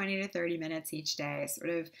maybe 20 to 30 minutes each day sort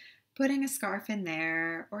of putting a scarf in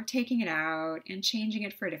there or taking it out and changing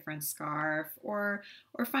it for a different scarf or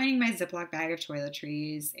finding my Ziploc bag of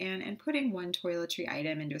toiletries and putting one toiletry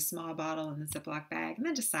item into a small bottle in the Ziploc bag and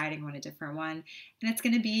then deciding on a different one. And it's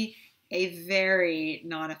going to be a very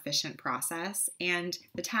non-efficient process, and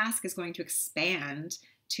the task is going to expand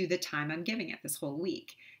to the time I'm giving it this whole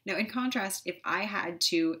week. Now, in contrast, if I had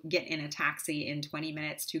to get in a taxi in 20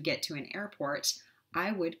 minutes to get to an airport,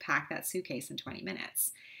 I would pack that suitcase in 20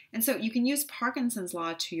 minutes. And so you can use Parkinson's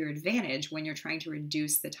law to your advantage when you're trying to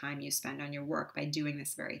reduce the time you spend on your work by doing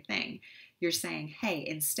this very thing. You're saying, hey,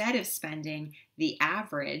 instead of spending the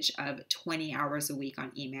average of 20 hours a week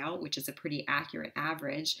on email, which is a pretty accurate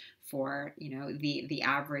average for, the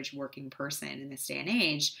average working person in this day and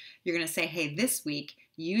age, you're going to say, hey, this week,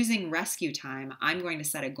 using rescue time, I'm going to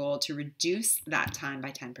set a goal to reduce that time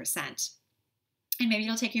by 10%. And maybe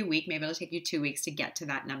it'll take you a week, maybe it'll take you 2 weeks to get to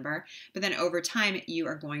that number. But then over time, you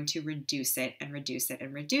are going to reduce it and reduce it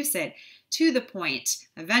and reduce it to the point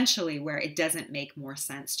eventually where it doesn't make more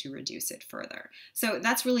sense to reduce it further. So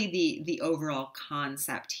that's really the overall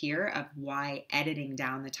concept here of why editing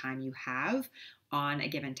down the time you have on a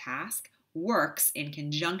given task works in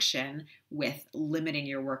conjunction with limiting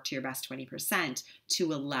your work to your best 20%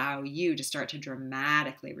 to allow you to start to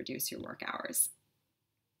dramatically reduce your work hours.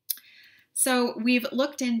 So we've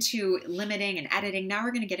looked into limiting and editing. Now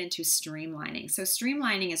we're going to get into streamlining. So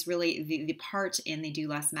streamlining is really the part in the Do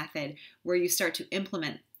Less method where you start to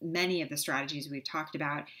implement many of the strategies we've talked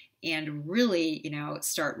about and really,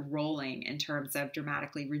 start rolling in terms of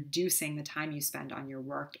dramatically reducing the time you spend on your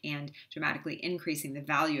work and dramatically increasing the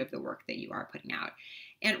value of the work that you are putting out.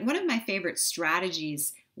 And one of my favorite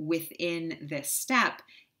strategies within this step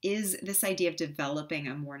is this idea of developing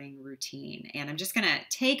a morning routine. And I'm just going to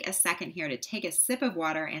take a second here to take a sip of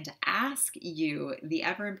water and to ask you the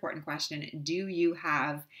ever important question, do you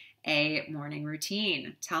have a morning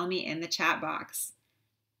routine? Tell me in the chat box.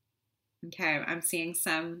 Okay, I'm seeing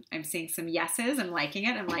some yeses. I'm liking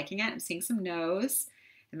it. I'm seeing some no's.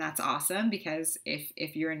 And that's awesome because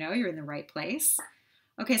if you're a no, you're in the right place.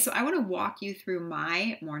 Okay, so I want to walk you through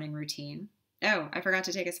my morning routine. Oh, I forgot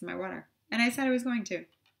to take a sip of my water. And I said I was going to.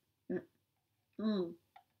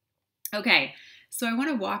 Okay, so I want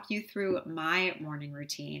to walk you through my morning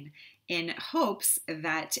routine in hopes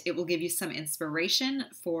that it will give you some inspiration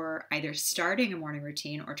for either starting a morning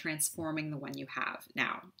routine or transforming the one you have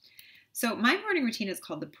now. So my morning routine is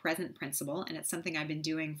called the Present Principle, and it's something I've been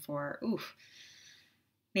doing for,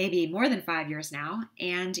 maybe more than 5 years now.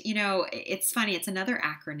 And, it's funny, it's another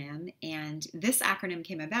acronym. And this acronym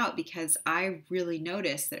came about because I really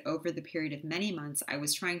noticed that over the period of many months, I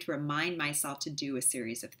was trying to remind myself to do a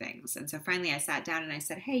series of things. And so finally I sat down and I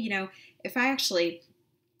said, hey, if I actually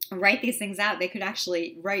write these things out, they could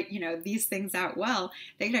actually write, these things out well,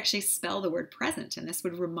 they could actually spell the word present. And this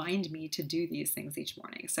would remind me to do these things each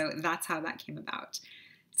morning. So that's how that came about.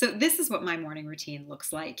 So this is what my morning routine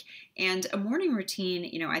looks like. And a morning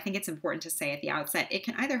routine, I think it's important to say at the outset, it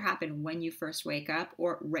can either happen when you first wake up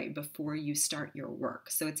or right before you start your work.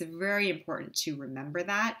 So it's very important to remember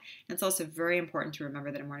that. And it's also very important to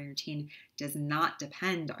remember that a morning routine does not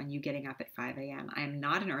depend on you getting up at 5 a.m. I am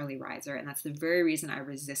not an early riser, and that's the very reason I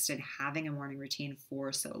resisted having a morning routine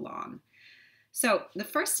for so long. So the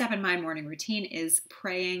first step in my morning routine is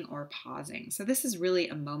praying or pausing. So this is really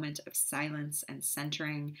a moment of silence and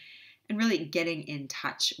centering and really getting in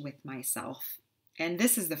touch with myself. And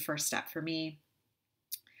this is the first step for me.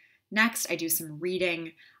 Next, I do some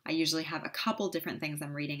reading. I usually have a couple different things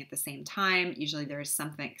I'm reading at the same time. Usually there's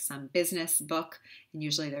some business book, and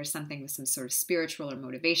usually there's something with some sort of spiritual or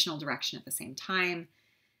motivational direction at the same time.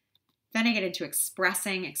 Then I get into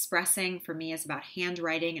expressing. Expressing for me is about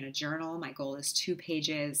handwriting in a journal. My goal is 2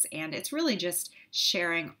 pages, and it's really just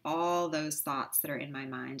sharing all those thoughts that are in my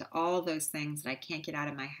mind, all those things that I can't get out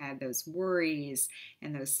of my head, those worries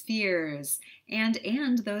and those fears, and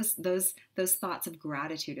those thoughts of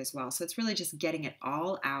gratitude as well. So it's really just getting it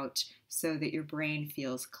all out so that your brain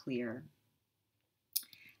feels clear.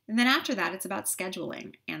 And then after that, it's about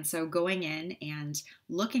scheduling. And so going in and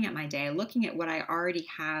looking at my day, looking at what I already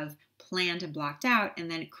have planned and blocked out,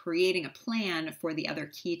 and then creating a plan for the other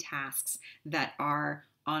key tasks that are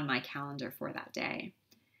on my calendar for that day.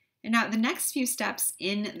 And now the next few steps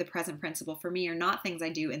in the present principle for me are not things I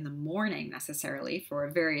do in the morning necessarily for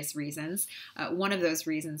various reasons. One of those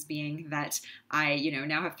reasons being that I,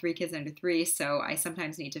 now have 3 kids under 3, so I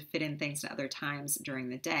sometimes need to fit in things at other times during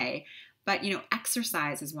the day. But,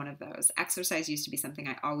 exercise is one of those. Exercise used to be something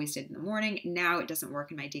I always did in the morning. Now it doesn't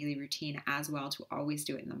work in my daily routine as well to always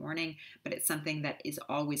do it in the morning, but it's something that is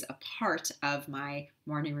always a part of my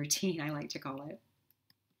morning routine, I like to call it.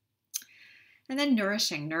 And then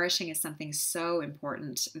nourishing. Nourishing is something so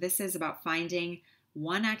important. This is about finding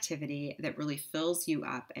one activity that really fills you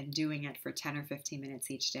up and doing it for 10 or 15 minutes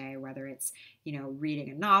each day, whether it's, reading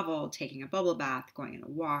a novel, taking a bubble bath, going on a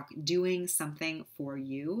walk, doing something for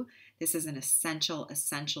you. This is an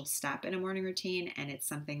essential step in a morning routine, and it's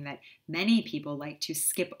something that many people like to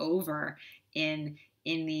skip over in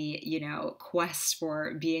the, quest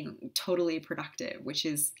for being totally productive, which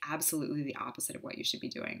is absolutely the opposite of what you should be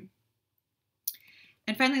doing.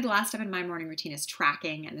 And finally, the last step in my morning routine is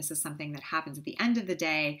tracking, and this is something that happens at the end of the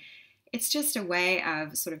day. It's just a way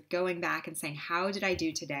of sort of going back and saying, how did I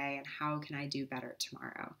do today, and how can I do better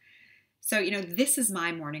tomorrow? So, this is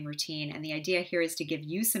my morning routine, and the idea here is to give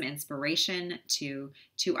you some inspiration to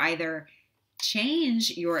either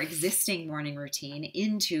change your existing morning routine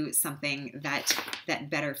into something that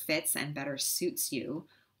better fits and better suits you,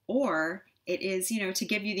 or it is, to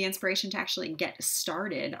give you the inspiration to actually get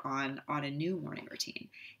started on a new morning routine.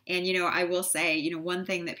 And, I will say, one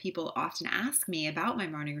thing that people often ask me about my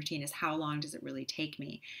morning routine is how long does it really take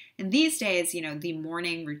me? And these days, the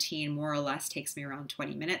morning routine more or less takes me around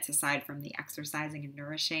 20 minutes, aside from the exercising and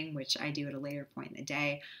nourishing, which I do at a later point in the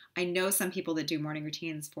day. I know some people that do morning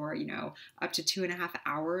routines for, up to 2.5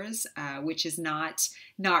 hours, which is not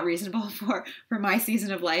reasonable for my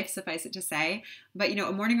season of life, suffice it to say. But,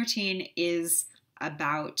 a morning routine is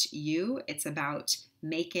about you. It's about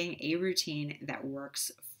making a routine that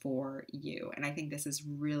works for you. And I think this is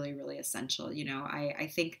really, really essential.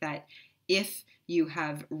 I think that if you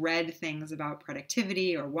have read things about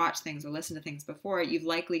productivity or watched things or listened to things before, you've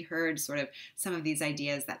likely heard sort of some of these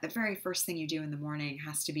ideas that the very first thing you do in the morning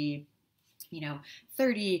has to be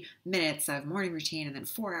 30 minutes of morning routine and then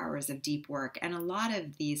 4 hours of deep work. And a lot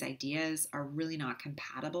of these ideas are really not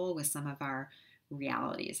compatible with some of our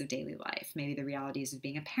realities of daily life, maybe the realities of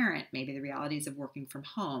being a parent, maybe the realities of working from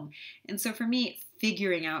home. And so for me,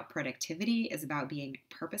 figuring out productivity is about being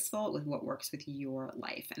purposeful with what works with your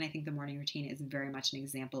life. And I think the morning routine is very much an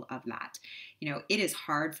example of that. It is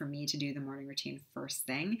hard for me to do the morning routine first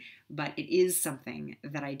thing, but it is something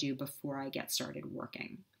that I do before I get started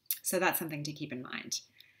working. So that's something to keep in mind.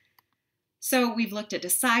 So we've looked at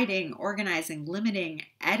deciding, organizing, limiting,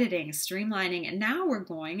 editing, streamlining, and now we're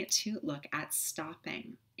going to look at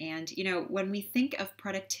stopping. And, when we think of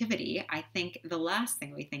productivity, I think the last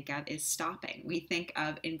thing we think of is stopping. We think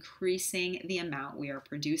of increasing the amount we are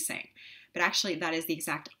producing. But actually, that is the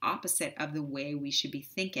exact opposite of the way we should be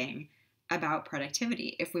thinking about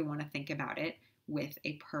productivity if we want to think about it with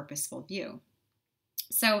a purposeful view.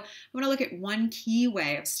 So I want to look at one key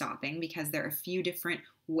way of stopping, because there are a few different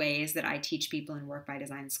ways that I teach people in Work by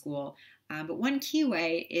Design School. But one key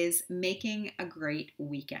way is making a great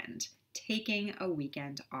weekend, taking a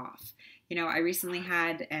weekend off. I recently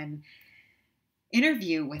had an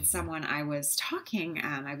interview with someone. I was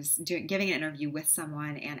giving an interview with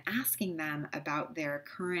someone and asking them about their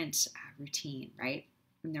current routine, right?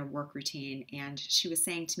 And their work routine. And she was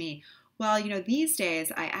saying to me, well, these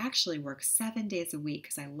days I actually work 7 days a week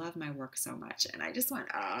because I love my work so much. And I just went,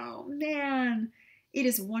 oh man, it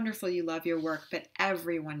is wonderful you love your work, but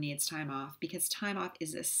everyone needs time off, because time off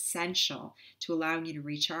is essential to allowing you to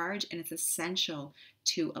recharge, and it's essential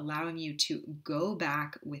to allowing you to go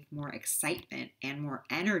back with more excitement and more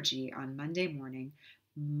energy on Monday morning,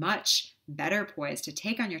 much better poised to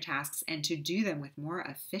take on your tasks and to do them with more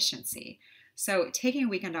efficiency. So taking a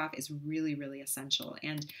weekend off is really, really essential.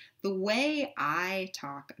 And the way I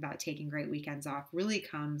talk about taking great weekends off really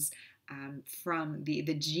comes from the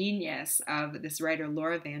genius of this writer,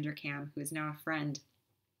 Laura Vanderkam, who is now a friend.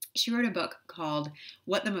 She wrote a book called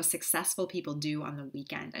What the Most Successful People Do on the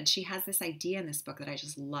Weekend. And she has this idea in this book that I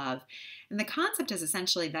just love. And the concept is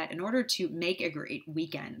essentially that in order to make a great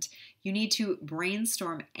weekend, you need to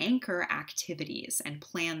brainstorm anchor activities and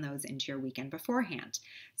plan those into your weekend beforehand.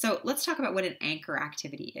 So let's talk about what an anchor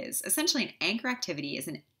activity is. Essentially, an anchor activity is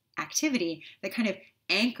an activity that kind of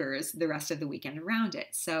anchors the rest of the weekend around it,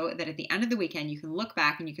 so that at the end of the weekend you can look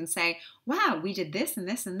back and you can say, wow, we did this and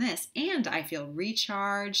this and this, and I feel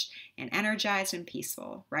recharged and energized and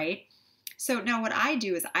peaceful, right? So now what I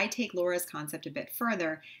do is I take Laura's concept a bit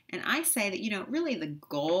further, and I say that, really the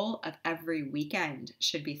goal of every weekend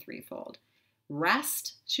should be threefold.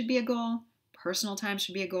 Rest should be a goal, personal time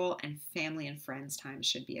should be a goal, and family and friends time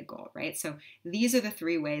should be a goal, right? So these are the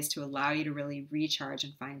 3 ways to allow you to really recharge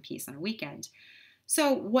and find peace on a weekend.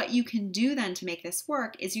 So what you can do then to make this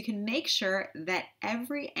work is you can make sure that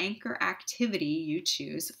every anchor activity you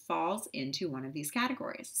choose falls into one of these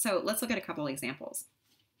categories. So let's look at a couple examples.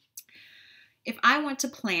 If I want to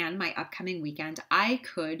plan my upcoming weekend, I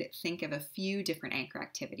could think of a few different anchor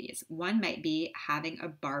activities. One might be having a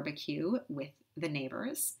barbecue with the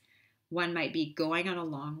neighbors. One might be going on a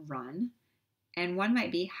long run. And one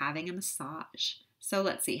might be having a massage. So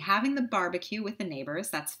let's see, having the barbecue with the neighbors,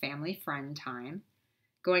 that's family friend time.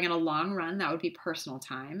 Going on a long run, that would be personal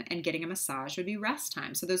time, and getting a massage would be rest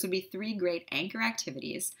time. So those would be 3 great anchor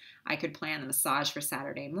activities. I could plan the massage for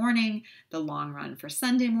Saturday morning, the long run for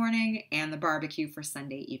Sunday morning, and the barbecue for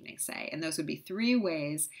Sunday evening, say. And those would be 3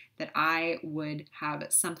 ways that I would have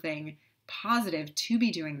something positive to be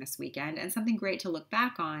doing this weekend and something great to look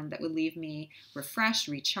back on that would leave me refreshed,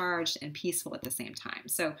 recharged, and peaceful at the same time.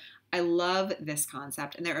 So I love this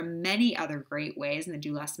concept, and there are many other great ways in the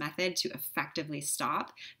Do Less method to effectively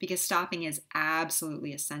stop, because stopping is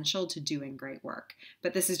absolutely essential to doing great work.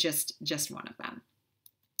 But this is just one of them.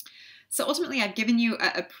 So ultimately, I've given you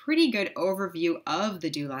a pretty good overview of the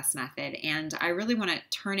Do Less method, and I really want to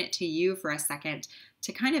turn it to you for a second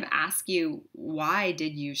to kind of ask you, why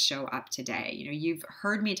did you show up today? You've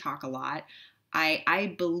heard me talk a lot.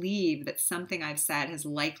 I believe that something I've said has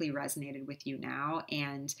likely resonated with you now,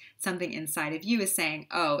 and something inside of you is saying,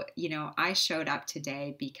 oh, I showed up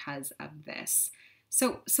today because of this.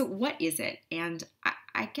 So what is it? And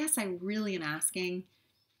I guess I really am asking,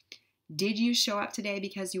 did you show up today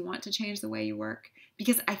because you want to change the way you work?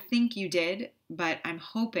 Because I think you did, but I'm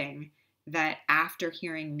hoping that after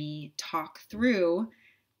hearing me talk through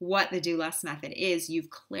what the Do Less method is, you've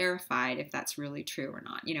clarified if that's really true or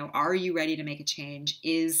not. Are you ready to make a change?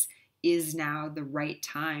 Is now the right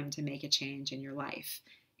time to make a change in your life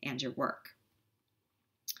and your work?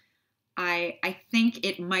 I think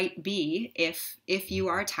it might be if you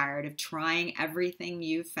are tired of trying everything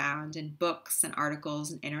you've found in books and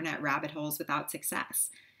articles and internet rabbit holes without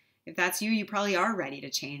success. If that's you, you probably are ready to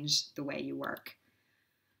change the way you work.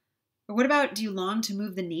 But what about, do you long to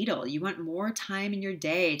move the needle? You want more time in your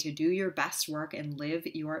day to do your best work and live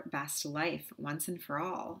your best life once and for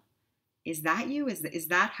all. Is that you? Is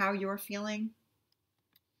that how you're feeling?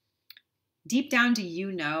 Deep down, do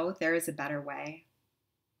you know there is a better way?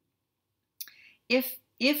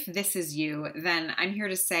 If this is you, then I'm here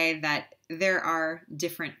to say that there are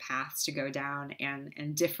different paths to go down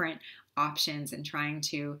and different options in trying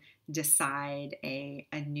to decide a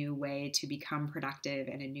new way to become productive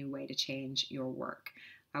and a new way to change your work.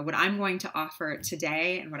 What I'm going to offer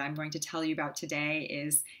today and what I'm going to tell you about today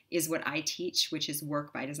is what I teach, which is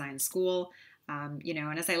Work by Design School. And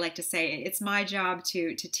as I like to say, it's my job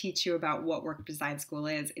to teach you about what Work by Design School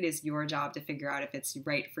is. It is your job to figure out if it's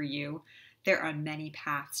right for you. There are many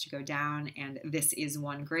paths to go down, and this is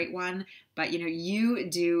one great one, but you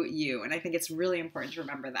do you, and I think it's really important to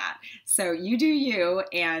remember that. So you do you,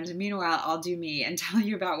 and meanwhile, I'll do me and tell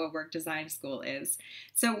you about what Work Design School is.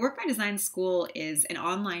 So Work by Design School is an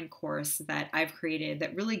online course that I've created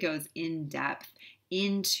that really goes in depth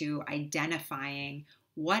into identifying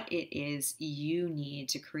what it is you need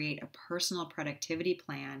to create a personal productivity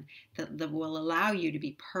plan that will allow you to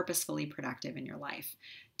be purposefully productive in your life,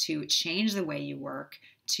 to change the way you work,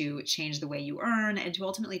 to change the way you earn, and to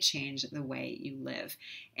ultimately change the way you live.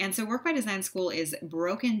 And so Work by Design School is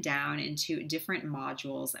broken down into different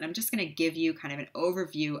modules, and I'm just going to give you kind of an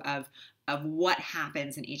overview of what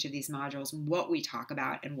happens in each of these modules, what we talk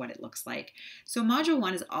about, and what it looks like. So Module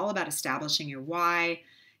 1 is all about establishing your why.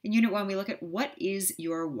 In Unit 1, we look at what is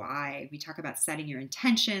your why. We talk about setting your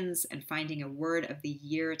intentions and finding a word of the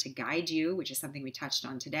year to guide you, which is something we touched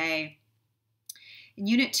on today. In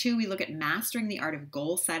Unit 2, we look at mastering the art of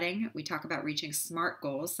goal setting. We talk about reaching SMART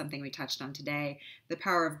goals, something we touched on today, the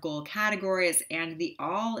power of goal categories, and the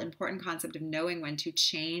all-important concept of knowing when to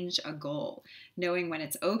change a goal, knowing when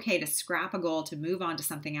it's okay to scrap a goal, to move on to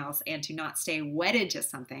something else, and to not stay wedded to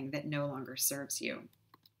something that no longer serves you.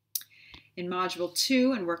 In Module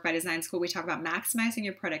 2 in Work by Design School, we talk about maximizing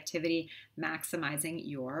your productivity, maximizing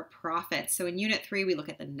your profits. So in Unit 3, we look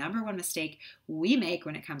at the number one mistake we make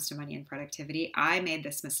when it comes to money and productivity. I made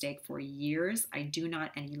this mistake for years. I do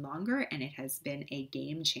not any longer, and it has been a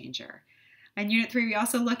game changer. In Unit 3, we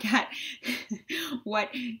also look at what,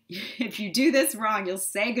 if you do this wrong, you'll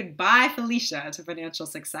say goodbye, Felicia, to financial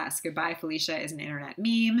success. Goodbye, Felicia is an internet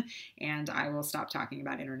meme, and I will stop talking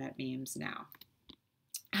about internet memes now.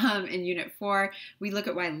 In Unit 4, we look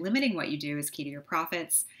at why limiting what you do is key to your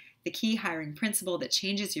profits, the key hiring principle that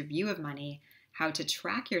changes your view of money, how to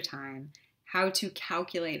track your time, how to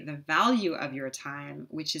calculate the value of your time,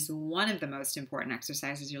 which is one of the most important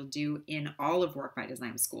exercises you'll do in all of Work by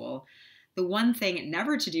Design School. The one thing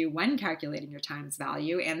never to do when calculating your time's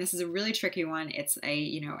value, and this is a really tricky one. It's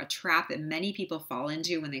a trap that many people fall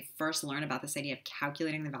into when they first learn about this idea of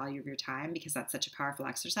calculating the value of your time, because that's such a powerful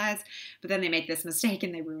exercise. But then they make this mistake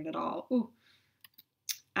and they ruin it all. Ooh.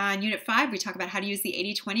 In Unit 5, we talk about how to use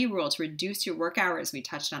the 80-20 rule to reduce your work hours. We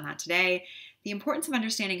touched on that today. The importance of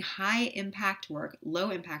understanding high impact work,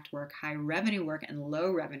 low impact work, high revenue work, and low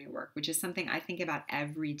revenue work, which is something I think about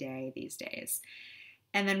every day these days.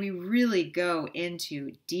 And then we really go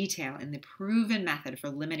into detail in the proven method for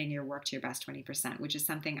limiting your work to your best 20%, which is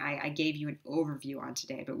something I gave you an overview on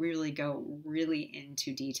today, but we really go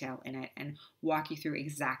into detail in it and walk you through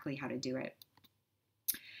exactly how to do it.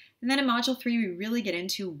 And then in Module 3, we really get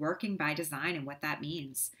into working by design and what that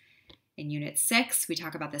means. In Unit 6, we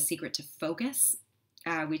talk about the secret to focus.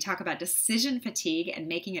 We talk about decision fatigue and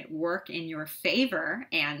making it work in your favor.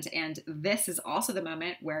 And this is also the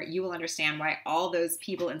moment where you will understand why all those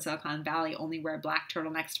people in Silicon Valley only wear black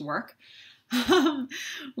turtlenecks to work.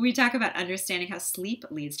 We talk about understanding how sleep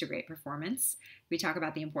leads to great performance. We talk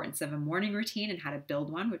about the importance of a morning routine and how to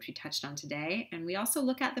build one, which we touched on today. And we also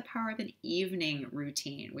look at the power of an evening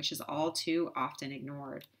routine, which is all too often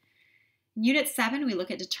ignored. In Unit 7, we look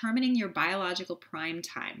at determining your biological prime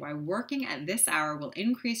time, why working at this hour will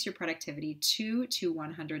increase your productivity 2 to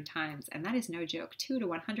 100 times. And that is no joke, 2 to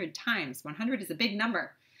 100 times. 100 is a big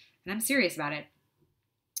number, and I'm serious about it.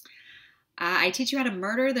 I teach you how to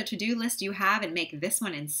murder the to-do list you have and make this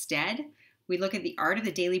one instead. We look at the art of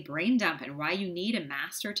the daily brain dump and why you need a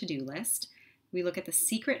master to-do list. We look at the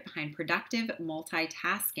secret behind productive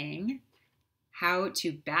multitasking, how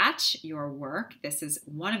to batch your work. This is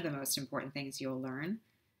one of the most important things you'll learn.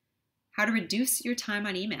 How to reduce your time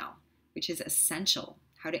on email, which is essential.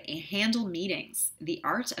 How to handle meetings, the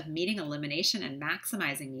art of meeting elimination and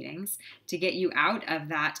maximizing meetings to get you out of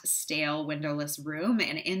that stale windowless room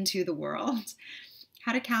and into the world.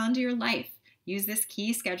 How to calendar your life. Use this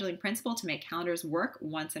key scheduling principle to make calendars work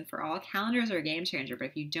once and for all. Calendars are a game changer, but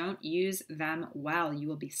if you don't use them well, you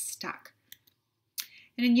will be stuck.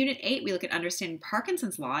 And in Unit 8, we look at understanding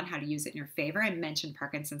Parkinson's Law and how to use it in your favor. I mentioned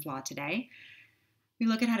Parkinson's Law today. We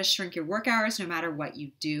look at how to shrink your work hours no matter what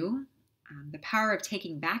you do. The power of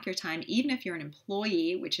taking back your time, even if you're an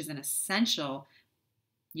employee, which is an essential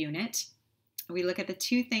unit. We look at the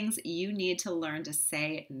 2 things you need to learn to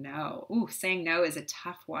say no. Ooh, saying no is a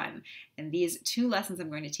tough one. And these 2 lessons I'm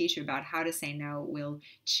going to teach you about how to say no will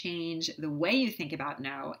change the way you think about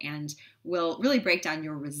no and will really break down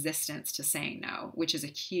your resistance to saying no, which is a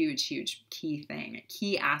huge, huge key thing. A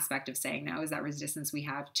key aspect of saying no is that resistance we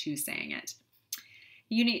have to saying it.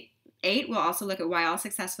 Unit 8, we'll also look at why all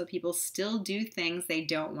successful people still do things they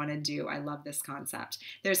don't want to do. I love this concept.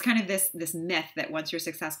 There's kind of this myth that once you're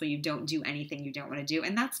successful, you don't do anything you don't want to do.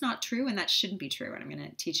 And that's not true, and that shouldn't be true. And I'm going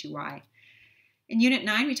to teach you why. In Unit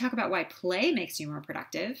 9, we talk about why play makes you more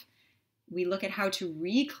productive. We look at how to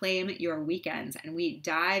reclaim your weekends, and we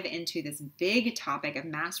dive into this big topic of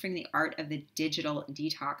mastering the art of the digital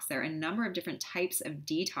detox. There are a number of different types of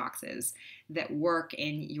detoxes that work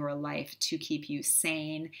in your life to keep you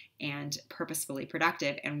sane and purposefully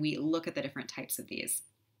productive, and we look at the different types of these.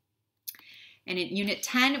 And in Unit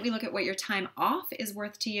 10, we look at what your time off is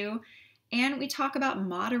worth to you, and we talk about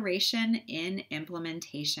moderation in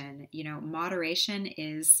implementation. You know, moderation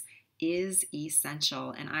is essential.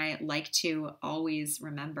 And I like to always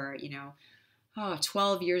remember,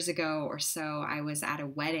 12 years ago or so, I was at a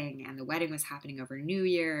wedding, and the wedding was happening over New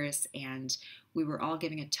Year's, and we were all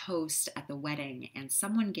giving a toast at the wedding, and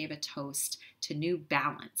someone gave a toast to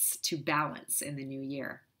balance in the new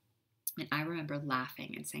year. And I remember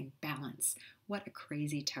laughing and saying, balance, What a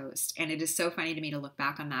crazy toast. And it is so funny to me to look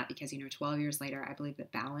back on that because, 12 years later, I believe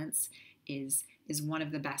that balance is one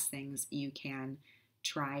of the best things you can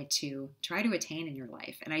try to attain in your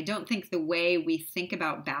life. And I don't think the way we think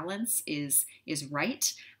about balance is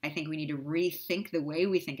right. I think we need to rethink the way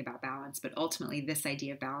we think about balance, but ultimately this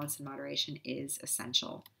idea of balance and moderation is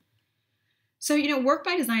essential. So, Work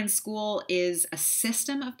by Design School is a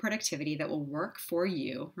system of productivity that will work for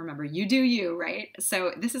you. Remember, you do you, right?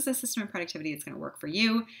 So this is a system of productivity that's going to work for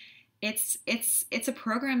you. It's a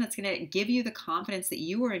program that's going to give you the confidence that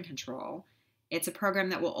you are in control. It's a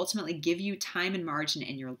program that will ultimately give you time and margin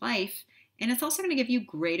in your life. And it's also going to give you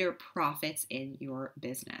greater profits in your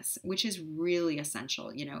business, which is really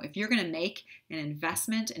essential. If you're going to make an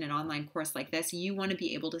investment in an online course like this, you want to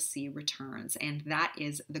be able to see returns. And that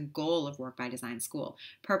is the goal of Work by Design School.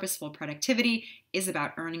 Purposeful productivity is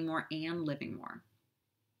about earning more and living more.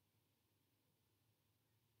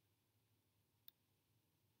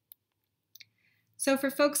 So for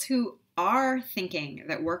folks who are thinking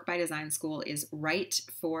that Work by Design School is right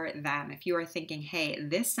for them, if you are thinking, hey,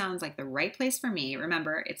 this sounds like the right place for me,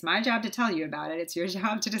 remember, it's my job to tell you about it. It's your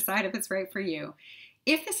job to decide if it's right for you.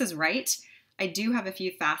 If this is right, I do have a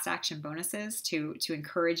few fast action bonuses to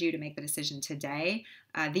encourage you to make the decision today.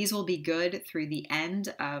 These will be good through the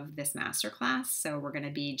end of this masterclass. So we're going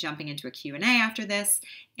to be jumping into a Q&A after this,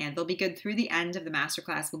 and they'll be good through the end of the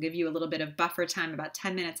masterclass. We'll give you a little bit of buffer time, about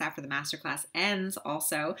 10 minutes after the masterclass ends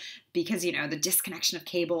also, because, the disconnection of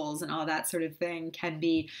cables and all that sort of thing can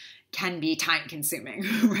be time consuming,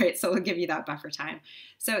 right? So we'll give you that buffer time.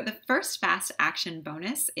 So the first fast action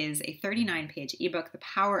bonus is a 39-page ebook, The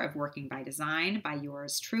Power of Working by Design, by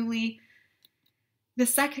yours truly. The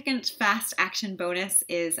second fast action bonus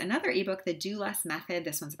is another ebook, The Do Less Method.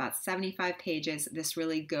 This one's about 75 pages. This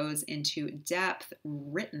really goes into depth,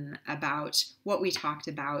 written about what we talked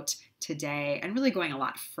about today, and really going a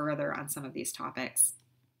lot further on some of these topics.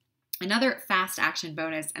 Another fast action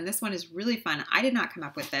bonus, and this one is really fun. I did not come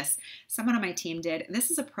up with this. Someone on my team did. This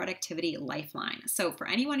is a productivity lifeline. So for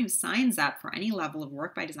anyone who signs up for any level of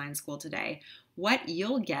Work by Design School today, what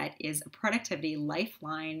you'll get is a productivity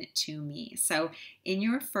lifeline to me. So in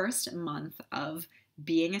your first month of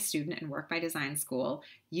being a student in Work by Design School,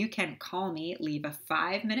 you can call me, leave a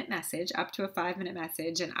 5-minute message, up to a 5-minute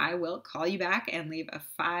message, and I will call you back and leave a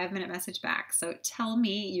 5-minute message back. So tell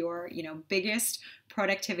me your, biggest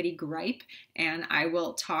productivity gripe, and I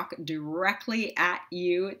will talk directly at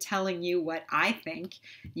you, telling you what I think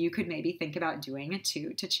you could maybe think about doing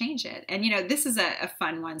to change it. And this is a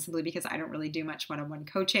fun one simply because I don't really do much one-on-one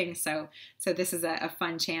coaching, so this is a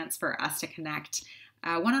fun chance for us to connect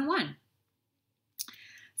one-on-one.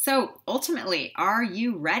 So ultimately, are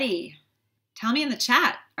you ready? Tell me in the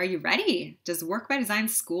chat, are you ready? Does Work by Design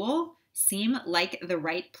School seem like the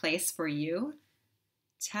right place for you?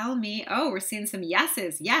 Tell me, oh, we're seeing some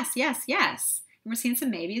yeses. Yes, yes, yes. And we're seeing some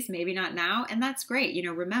maybes, maybe not now, and that's great.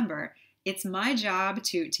 Remember, it's my job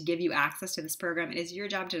to give you access to this program. It is your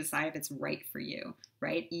job to decide if it's right for you,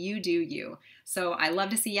 right? You do you. So I love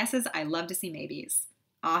to see yeses. I love to see maybes.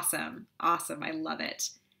 Awesome, awesome. I love it.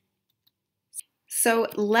 So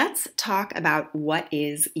let's talk about what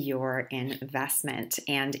is your investment.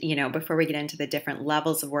 And, before we get into the different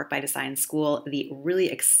levels of Work by Design School, the really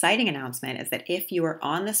exciting announcement is that if you are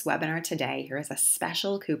on this webinar today, here is a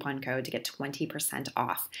special coupon code to get 20%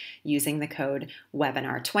 off using the code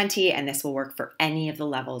webinar20, and this will work for any of the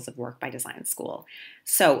levels of Work by Design School.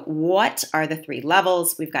 So what are the 3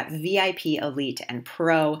 levels? We've got VIP, Elite, and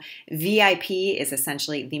Pro. VIP is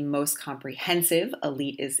essentially the most comprehensive.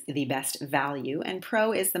 Elite is the best value, and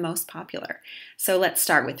Pro is the most popular. So let's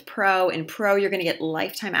start with Pro. In Pro, you're going to get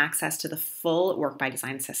lifetime access to the full Work by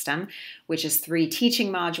Design system, which is 3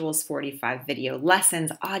 teaching modules, 45 video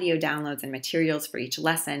lessons, audio downloads, and materials for each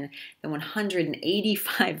lesson, the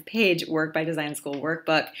 185-page Work by Design School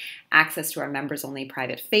workbook, access to our members-only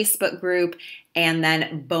private Facebook group, and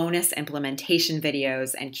then bonus implementation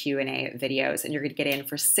videos and Q&A videos. And you're going to get in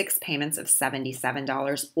for 6 payments of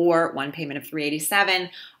 $77 or 1 payment of $387.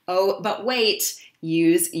 Oh, but wait,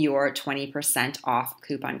 use your 20% off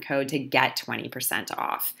coupon code to get 20%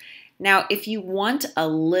 off. Now, if you want a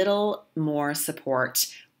little more support,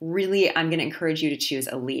 really, I'm going to encourage you to choose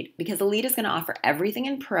Elite, because Elite is going to offer everything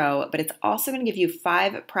in Pro, but it's also going to give you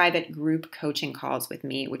 5 private group coaching calls with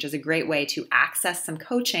me, which is a great way to access some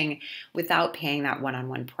coaching without paying that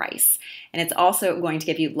one-on-one price. And it's also going to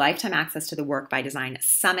give you lifetime access to the Work by Design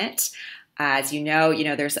Summit. As you know,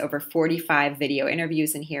 there's over 45 video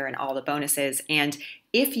interviews in here and all the bonuses. And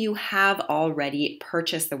if you have already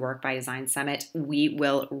purchased the Work by Design Summit, we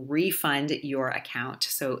will refund your account.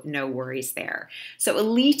 So no worries there. So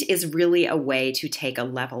Elite is really a way to take a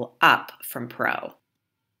level up from Pro.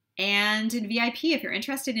 And in VIP, if you're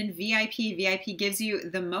interested in VIP, VIP gives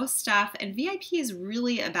you the most stuff, and VIP is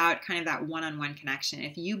really about kind of that one-on-one connection.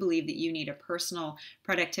 If you believe that you need a personal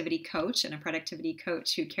productivity coach and a productivity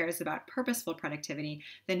coach who cares about purposeful productivity,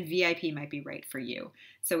 then VIP might be right for you.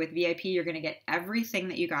 So with VIP, you're going to get everything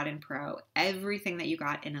that you got in Pro, everything that you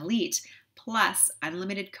got in Elite, plus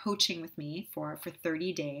unlimited coaching with me for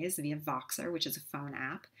 30 days via Voxer, which is a phone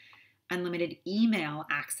app. Unlimited email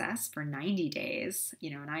access for 90 days,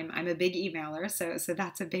 and I'm a big emailer, so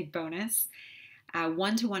that's a big bonus. A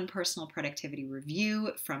one-to-one personal productivity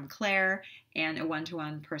review from Claire, and a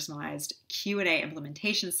one-to-one personalized Q&A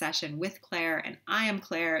implementation session with Claire, and I am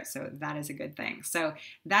Claire, so that is a good thing. So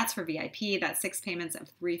that's for VIP. That's 6 payments of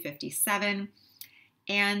 $357,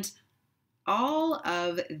 and all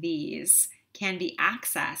of these can be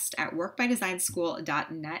accessed at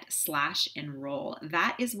workbydesignschool.net/enroll.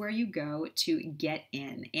 That is where you go to get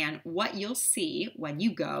in. And what you'll see when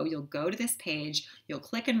you'll go to this page, you'll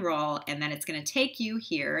click enroll, and then it's going to take you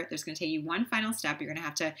here. There's going to take you one final step. You're going to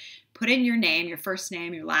have to put in your name, your first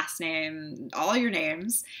name, your last name, all your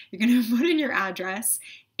names. You're going to put in your address,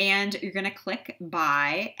 and you're going to click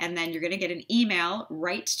buy, and then you're going to get an email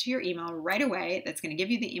right to your email right away that's going to give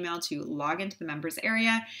you the email to log into the members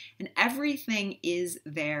area, and everything is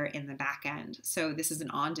there in the back end. So this is an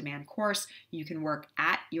on-demand course. You can work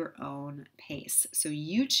at your own pace. So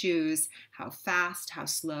you choose how fast, how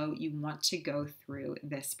slow you want to go through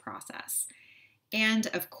this process. And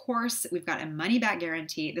of course, we've got a money-back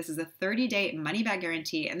guarantee. This is a 30-day money-back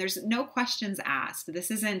guarantee, and there's no questions asked.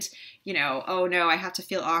 This isn't, oh no, I have to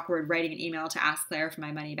feel awkward writing an email to ask Claire for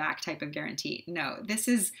my money back type of guarantee. No, this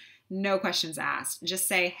is no questions asked. Just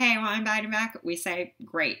say, hey, I want my money back. We say,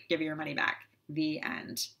 great, give you your money back. The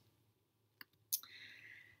end.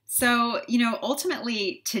 So,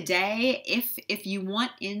 ultimately today, if you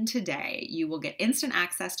want in today, you will get instant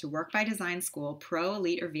access to Work by Design School, Pro,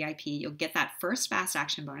 Elite, or VIP. You'll get that first fast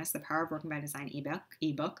action bonus, the Power of Working by Design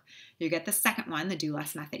ebook. You'll get the second one, the Do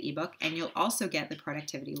Less Method ebook, and you'll also get the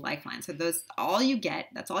Productivity Lifeline. So that's all you'll get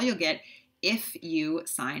if you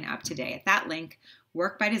sign up today at that link,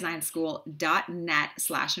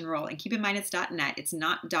 workbydesignschool.net/enroll. And keep in mind it's .net, it's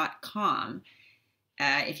not .com.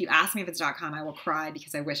 If you ask me if it's .com, I will cry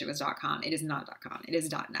because I wish it was .com. It is not .com. It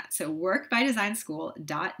is .net. So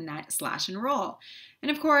workbydesignschool.net/enroll. And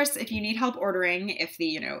of course, if you need help ordering, if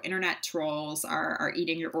the internet trolls are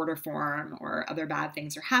eating your order form or other bad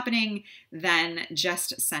things are happening, then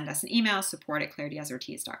just send us an email,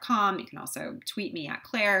 support@clairediazortiz.com. You can also tweet me at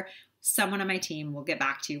Claire. Someone on my team will get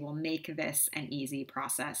back to you. We'll make this an easy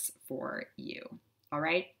process for you. All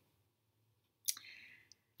right?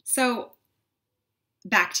 So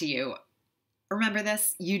back to you. Remember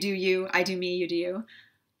this, you do you, I do me, you do you.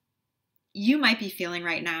 You might be feeling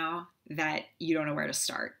right now that you don't know where to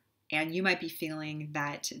start. And you might be feeling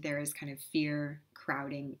that there is kind of fear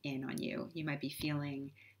crowding in on you. You might be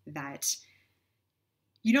feeling that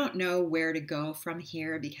you don't know where to go from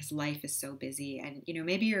here because life is so busy. And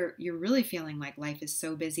maybe you're really feeling like life is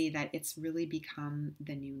so busy that it's really become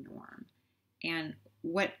the new norm. And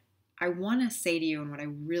what I want to say to you, and what I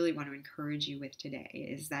really want to encourage you with today,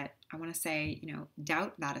 is that I want to say,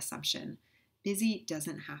 doubt that assumption. Busy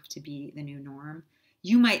doesn't have to be the new norm.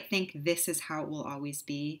 You might think this is how it will always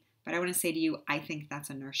be, but I want to say to you, I think that's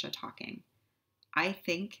inertia talking. I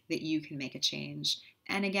think that you can make a change.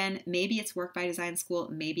 And again, maybe it's Work by Design School,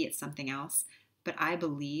 maybe it's something else, but I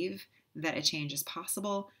believe that a change is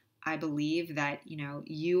possible. I believe that,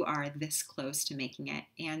 you are this close to making it.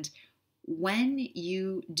 And when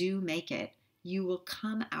you do make it, you will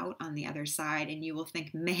come out on the other side and you will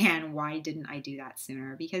think, man, why didn't I do that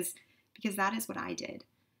sooner? Because that is what I did.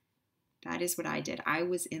 That is what I did. I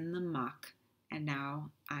was in the muck, and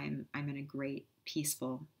now I'm in a great,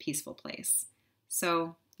 peaceful place.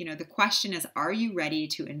 So, the question is, are you ready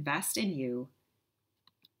to invest in you?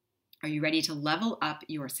 Are you ready to level up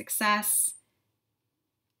your success?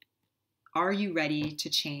 Are you ready to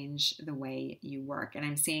change the way you work? And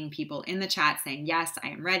I'm seeing people in the chat saying, yes, I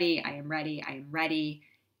am ready, I am ready, I am ready.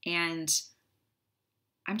 And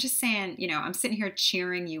I'm just saying, I'm sitting here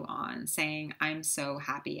cheering you on, saying, I'm so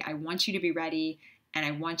happy. I want you to be ready, and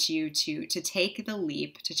I want you to take the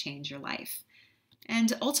leap to change your life.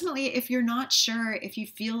 And ultimately, if you're not sure, if you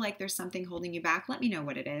feel like there's something holding you back, let me know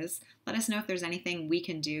what it is. Let us know if there's anything we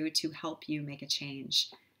can do to help you make a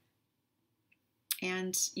change.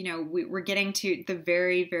 we're getting to the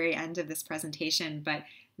very, very end of this presentation, but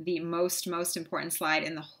the most important slide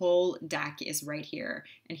in the whole deck is right here.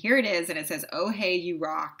 And here it is, and it says, "Oh, hey, you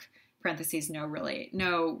rock." Parentheses, no, really,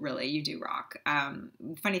 you do rock.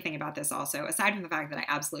 Funny thing about this also, aside from the fact that I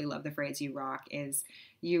absolutely love the phrase "you rock," is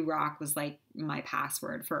 "you rock" was like my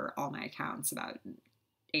password for all my accounts about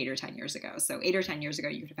 8 or 10 years ago. So 8 or 10 years ago,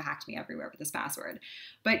 you could have hacked me everywhere with this password.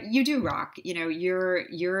 But you do rock.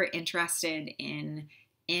 You're interested in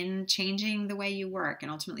changing the way you work,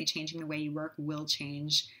 and ultimately changing the way you work will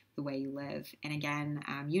change the way you live. And again,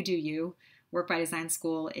 you do you. Work by Design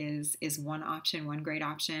School is one option, one great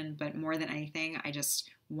option, but more than anything, I just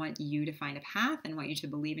want you to find a path and want you to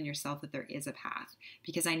believe in yourself that there is a path,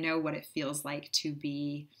 because I know what it feels like to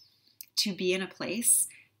be in a place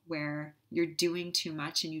where you're doing too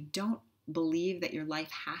much and you don't believe that your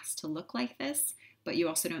life has to look like this, but you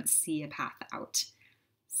also don't see a path out.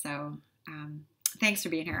 So, thanks for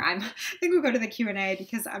being here. I think we'll go to the Q&A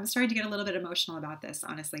because I'm starting to get a little bit emotional about this.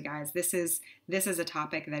 Honestly, guys, this is a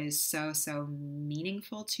topic that is so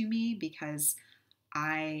meaningful to me because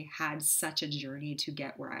I had such a journey to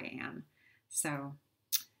get where I am. So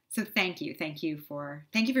thank you for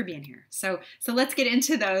being here. So let's get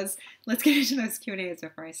into those Q&As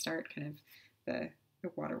before I start kind of the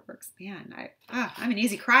waterworks. Man, I'm an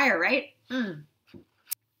easy crier, right?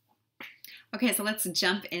 Okay, so let's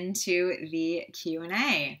jump into the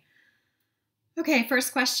Q&A. Okay,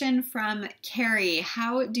 first question from Carrie.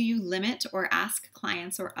 How do you limit or ask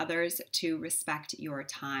clients or others to respect your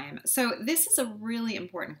time? So this is a really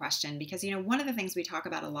important question because, one of the things we talk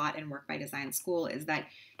about a lot in Work by Design School is that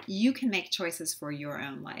you can make choices for your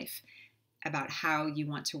own life about how you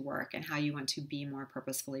want to work and how you want to be more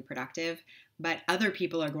purposefully productive, but other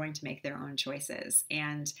people are going to make their own choices.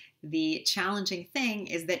 And the challenging thing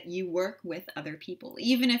is that you work with other people.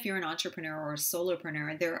 Even if you're an entrepreneur or a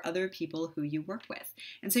solopreneur, there are other people who you work with.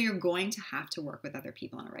 And so you're going to have to work with other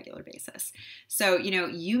people on a regular basis. So,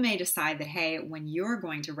 you may decide that, hey, when you're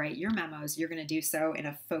going to write your memos, you're going to do so in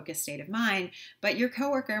a focused state of mind, but your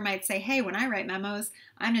coworker might say, hey, when I write memos,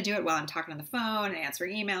 I'm going to do it while I'm talking on the phone and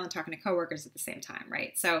answering email and talking to coworkers at the same time,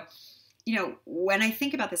 right? So, when I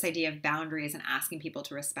think about this idea of boundaries and asking people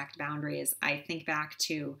to respect boundaries, I think back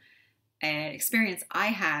to an experience I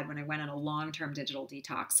had when I went on a long-term digital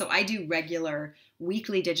detox. So I do regular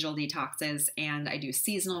weekly digital detoxes, and I do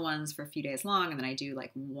seasonal ones for a few days long, and then I do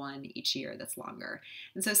like one each year that's longer.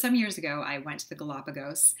 And so some years ago, I went to the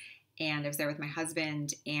Galapagos, and I was there with my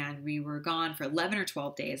husband, and we were gone for 11 or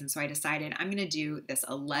 12 days. And so I decided I'm going to do this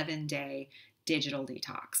 11-day digital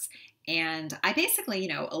detox. And I basically,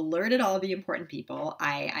 alerted all the important people.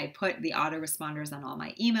 I put the autoresponders on all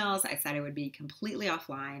my emails. I said I would be completely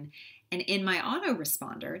offline. And in my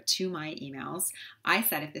autoresponder to my emails, I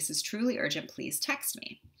said, if this is truly urgent, please text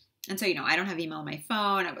me. And so, I don't have email on my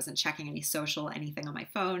phone. I wasn't checking any anything on my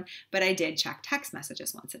phone, but I did check text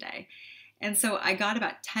messages once a day. And so I got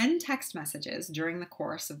about 10 text messages during the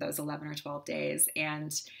course of those 11 or 12 days.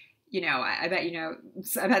 And, I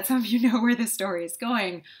bet some of you know where this story is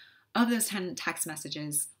going. Of those 10 text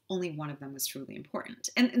messages, only one of them was truly important.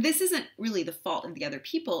 And this isn't really the fault of the other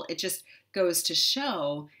people. It just goes to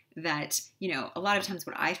show that, a lot of times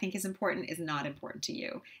what I think is important is not important to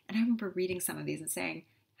you. And I remember reading some of these and saying,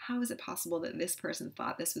 how is it possible that this person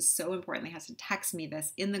thought this was so important they had to text me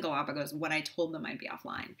this in the Galapagos when I told them I'd be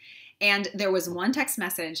offline? And there was one text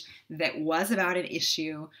message that was about an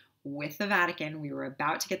issue with the Vatican. We were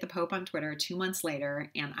about to get the Pope on Twitter 2 months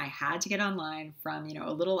later, and I had to get online from,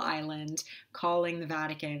 a little island calling the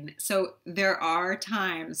Vatican. So there are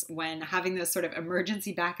times when having those sort of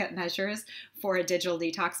emergency backup measures for a digital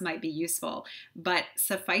detox might be useful. But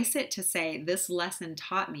suffice it to say, this lesson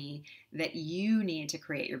taught me that you need to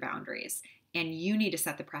create your boundaries. And you need to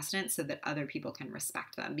set the precedent so that other people can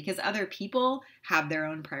respect them, because other people have their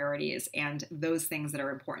own priorities and those things that are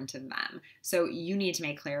important to them. So you need to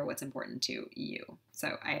make clear what's important to you.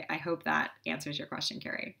 So I hope that answers your question,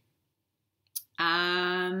 Carrie.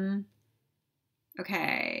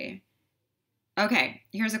 Okay,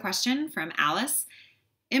 here's a question from Alice.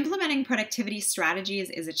 Implementing productivity strategies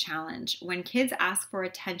is a challenge. When kids ask for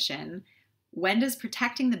attention, when does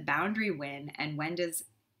protecting the boundary win, and when does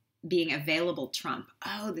being available trump?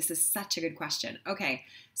 Oh, this is such a good question. Okay,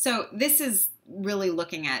 so this is really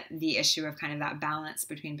looking at the issue of kind of that balance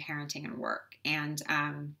between parenting and work. And,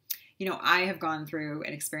 I have gone through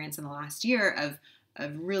an experience in the last year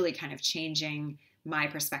of really kind of changing my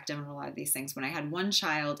perspective on a lot of these things. When I had one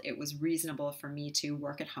child, it was reasonable for me to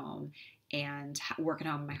work at home and work at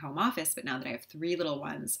home in my home office. But now that I have 3 little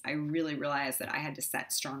ones, I really realized that I had to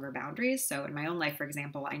set stronger boundaries. So in my own life, for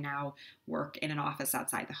example, I now work in an office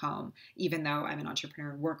outside the home. Even though I'm an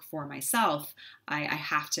entrepreneur and work for myself, I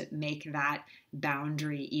have to make that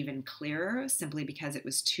boundary even clearer, simply because it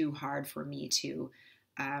was too hard for me to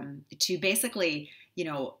basically,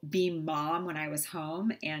 be mom when I was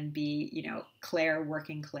home and be, Claire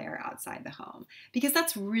working Claire outside the home. Because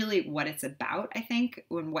that's really what it's about, I think,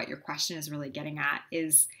 when what your question is really getting at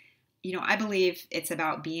is, I believe it's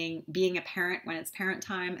about being a parent when it's parent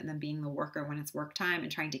time, and then being the worker when it's work time,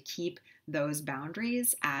 and trying to keep those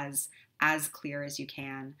boundaries as clear as you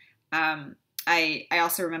can. I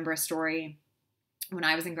also remember a story when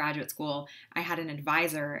I was in graduate school. I had an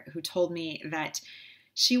advisor who told me that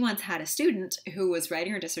she once had a student who was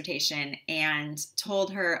writing her dissertation and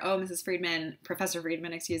told her, "Oh, Mrs. Friedman, Professor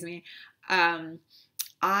Friedman, excuse me, I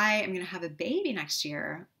am going to have a baby next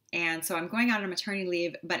year. And so I'm going out on maternity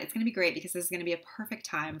leave, but it's going to be great because this is going to be a perfect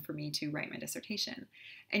time for me to write my dissertation."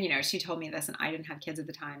 And, she told me this, and I didn't have kids at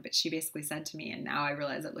the time, but she basically said to me, and now I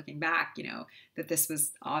realize that looking back, that this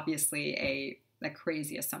was obviously a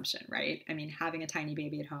crazy assumption, right? I mean, having a tiny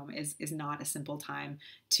baby at home is not a simple time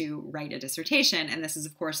to write a dissertation. And this is,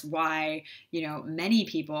 of course, why, many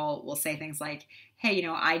people will say things like, "Hey,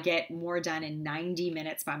 I get more done in 90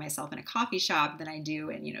 minutes by myself in a coffee shop than I do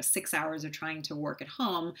in, 6 hours of trying to work at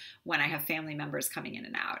home when I have family members coming in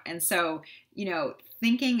and out." And so,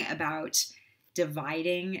 thinking about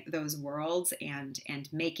dividing those worlds and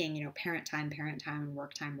making, parent time, and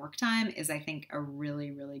work time is, I think, a really,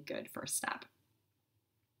 really good first step.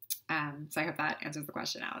 So I hope that answers the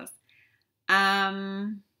question, Alice.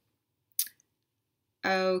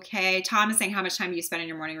 Okay, Tom is saying, how much time do you spend in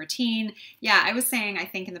your morning routine? Yeah, I was saying, I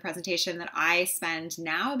think in the presentation, that I spend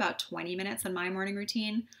now about 20 minutes on my morning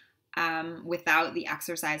routine without the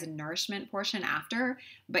exercise and nourishment portion after.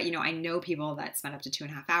 But, I know people that spend up to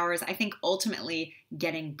 2.5 hours. I think ultimately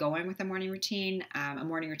getting going with a morning routine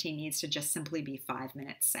needs to just simply be 5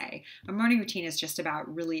 minutes, say. A morning routine is just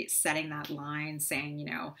about really setting that line, saying,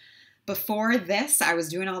 before this, I was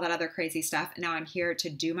doing all that other crazy stuff. Now I'm here to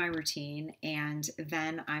do my routine, and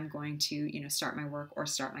then I'm going to, start my work or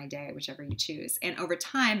start my day, whichever you choose. And over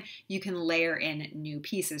time, you can layer in new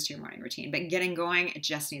pieces to your morning routine. But getting going, it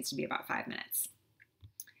just needs to be about 5 minutes.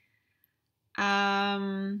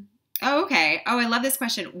 Oh, okay. Oh, I love this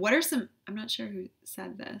question. What are some, I'm not sure who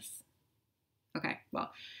said this. Okay,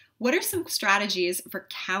 well, what are some strategies for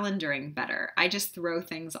calendaring better? I just throw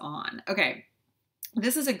things on. Okay.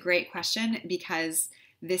 This is a great question because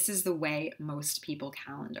this is the way most people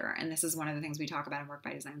calendar. And this is one of the things we talk about in Work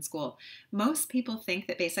by Design School. Most people think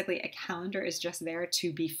that basically a calendar is just there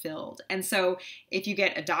to be filled. And so if you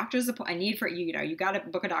get a doctor's appointment, you got to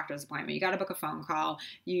book a doctor's appointment, you got to book a phone call,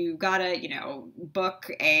 you got to, book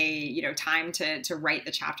a, time to write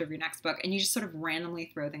the chapter of your next book, and you just sort of randomly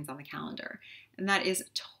throw things on the calendar. And that is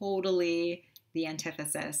totally the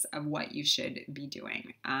antithesis of what you should be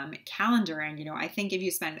doing. Calendaring, I think if you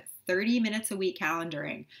spend 30 minutes a week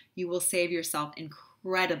calendaring, you will save yourself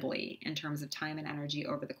incredibly in terms of time and energy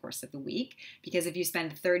over the course of the week, because if you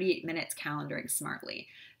spend 30 minutes calendaring smartly.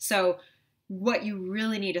 So what you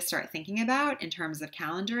really need to start thinking about in terms of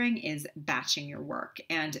calendaring is batching your work.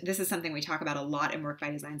 And this is something we talk about a lot in Work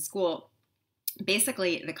by Design School.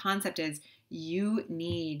 Basically, the concept is you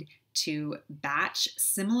need to batch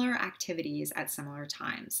similar activities at similar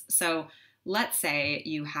times. So let's say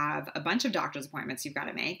you have a bunch of doctor's appointments you've got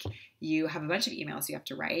to make, you have a bunch of emails you have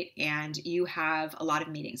to write, and you have a lot of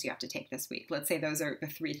meetings you have to take this week. Let's say those are the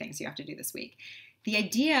 3 things you have to do this week. The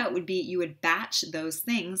idea would be you would batch those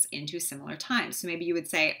things into similar times. So maybe you would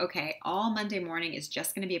say, okay, all Monday morning is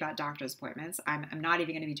just going to be about doctor's appointments. I'm not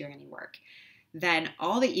even going to be doing any work. Then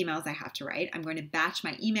all the emails I have to write, I'm going to batch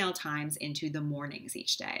my email times into the mornings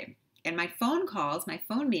each day. And my phone calls, my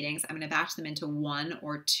phone meetings, I'm going to batch them into 1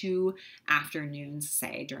 or 2 afternoons,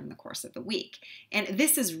 say, during the course of the week. And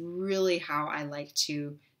this is really how I like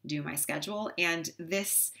to do my schedule. And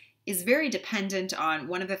this is very dependent on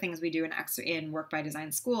one of the things we do in Work by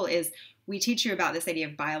Design School is we teach you about this idea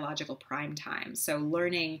of biological prime time. So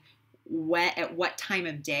learning at what time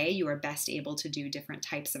of day you are best able to do different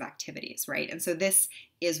types of activities, right? And so this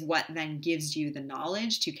is what then gives you the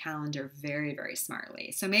knowledge to calendar very, very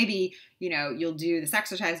smartly. So maybe, you'll do this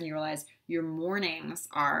exercise and you realize your mornings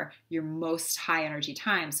are your most high energy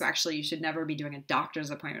time. So actually you should never be doing a doctor's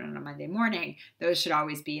appointment on a Monday morning. Those should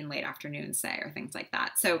always be in late afternoon, say, or things like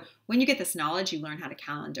that. So when you get this knowledge, you learn how to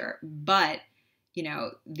calendar. But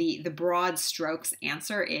the broad strokes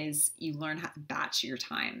answer is you learn how to batch your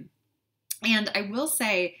time. And I will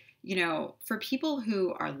say, for people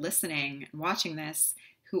who are listening and watching this,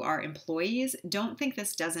 who are employees, don't think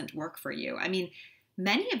this doesn't work for you. I mean,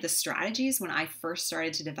 many of the strategies when I first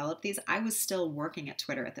started to develop these, I was still working at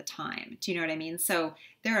Twitter at the time. Do you know what I mean? So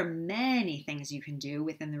there are many things you can do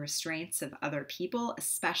within the restraints of other people,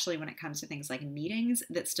 especially when it comes to things like meetings,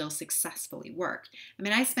 that still successfully work. I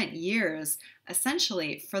mean, I spent years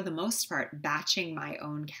essentially, for the most part, batching my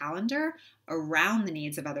own calendar around the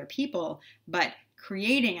needs of other people, but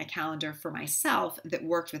creating a calendar for myself that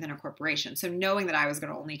worked within a corporation. So knowing that I was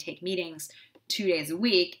going to only take meetings 2 days a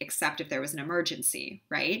week, except if there was an emergency,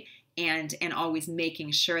 right? And always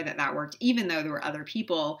making sure that that worked, even though there were other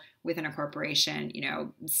people within a corporation,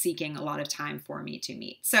 seeking a lot of time for me to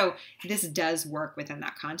meet. So this does work within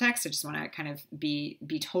that context. I just want to kind of be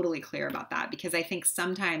totally clear about that, because I think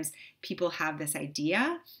sometimes people have this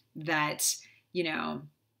idea that,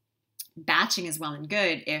 batching is well and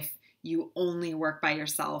good if you only work by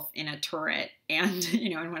yourself in a turret and,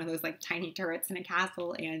 in one of those like tiny turrets in a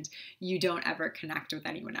castle, and you don't ever connect with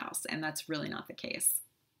anyone else. And that's really not the case.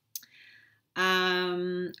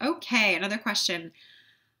 Okay, another question.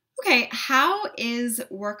 Okay, how is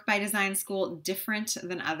Work by Design School different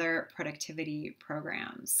than other productivity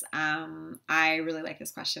programs? I really like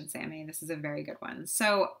this question, Sammy. This is a very good one.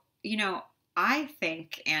 So, I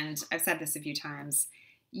think, and I've said this a few times,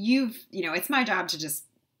 it's my job to just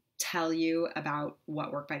tell you about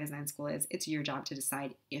what Work by Design School is. It's your job to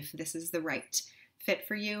decide if this is the right fit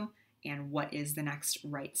for you and what is the next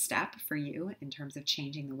right step for you in terms of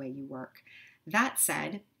changing the way you work. That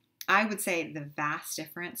said, I would say the vast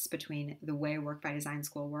difference between the way Work by Design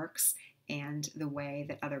School works and the way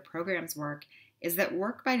that other programs work is that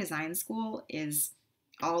Work by Design School is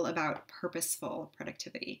all about purposeful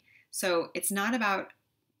productivity. So it's not about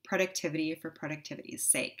productivity for productivity's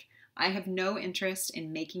sake. I have no interest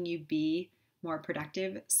in making you be more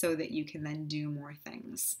productive so that you can then do more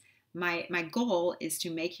things. My goal is to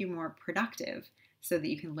make you more productive so that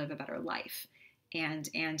you can live a better life. And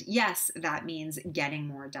yes, that means getting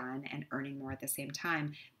more done and earning more at the same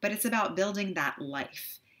time, but it's about building that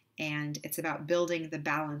life, and it's about building the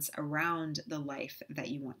balance around the life that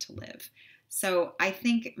you want to live. So I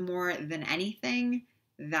think more than anything,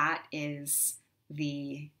 that is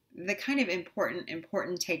the kind of important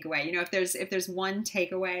takeaway. If there's one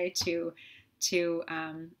takeaway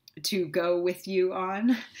to go with you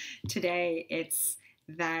on today, it's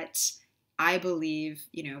that I believe,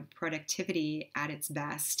 productivity at its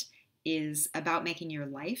best is about making your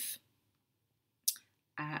life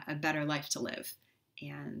a better life to live.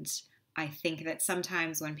 And I think that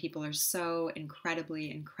sometimes when people are so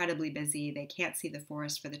incredibly busy, they can't see the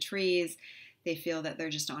forest for the trees. They feel that they're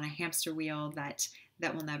just on a hamster wheel that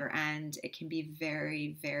will never end. It can be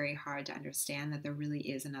very, very hard to understand that there really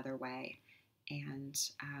is another way. And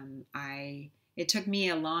it took me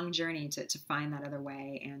a long journey to find that other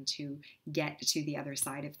way and to get to the other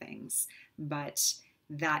side of things. But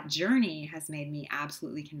that journey has made me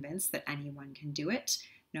absolutely convinced that anyone can do it,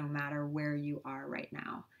 no matter where you are right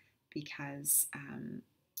now. Because,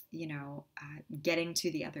 getting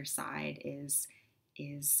to the other side is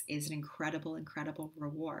an incredible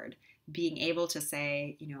reward. Being able to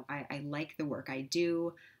say, I like the work I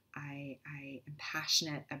do. I am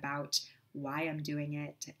passionate about why I'm doing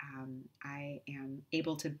it. I am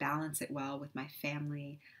able to balance it well with my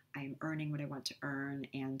family. I am earning what I want to earn,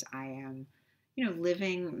 and I am,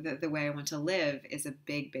 living the way I want to live is a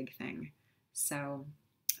big thing. So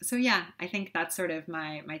yeah, I think that's sort of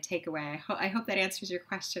my takeaway. I hope that answers your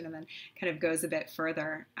question, and then kind of goes a bit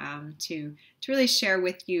further to really share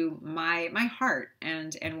with you my heart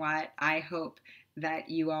and what I hope that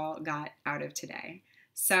you all got out of today.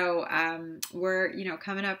 So we're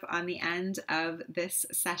coming up on the end of this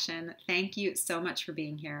session. Thank you so much for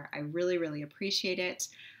being here. I really appreciate it.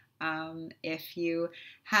 If you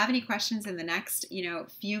have any questions in the next,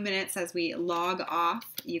 few minutes as we log off,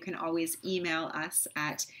 you can always email us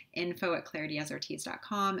at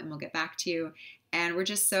info@clairediazortiz.com and we'll get back to you. And we're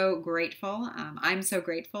just so grateful. I'm so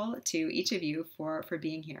grateful to each of you for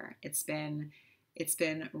being here. It's been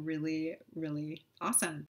really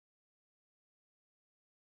awesome.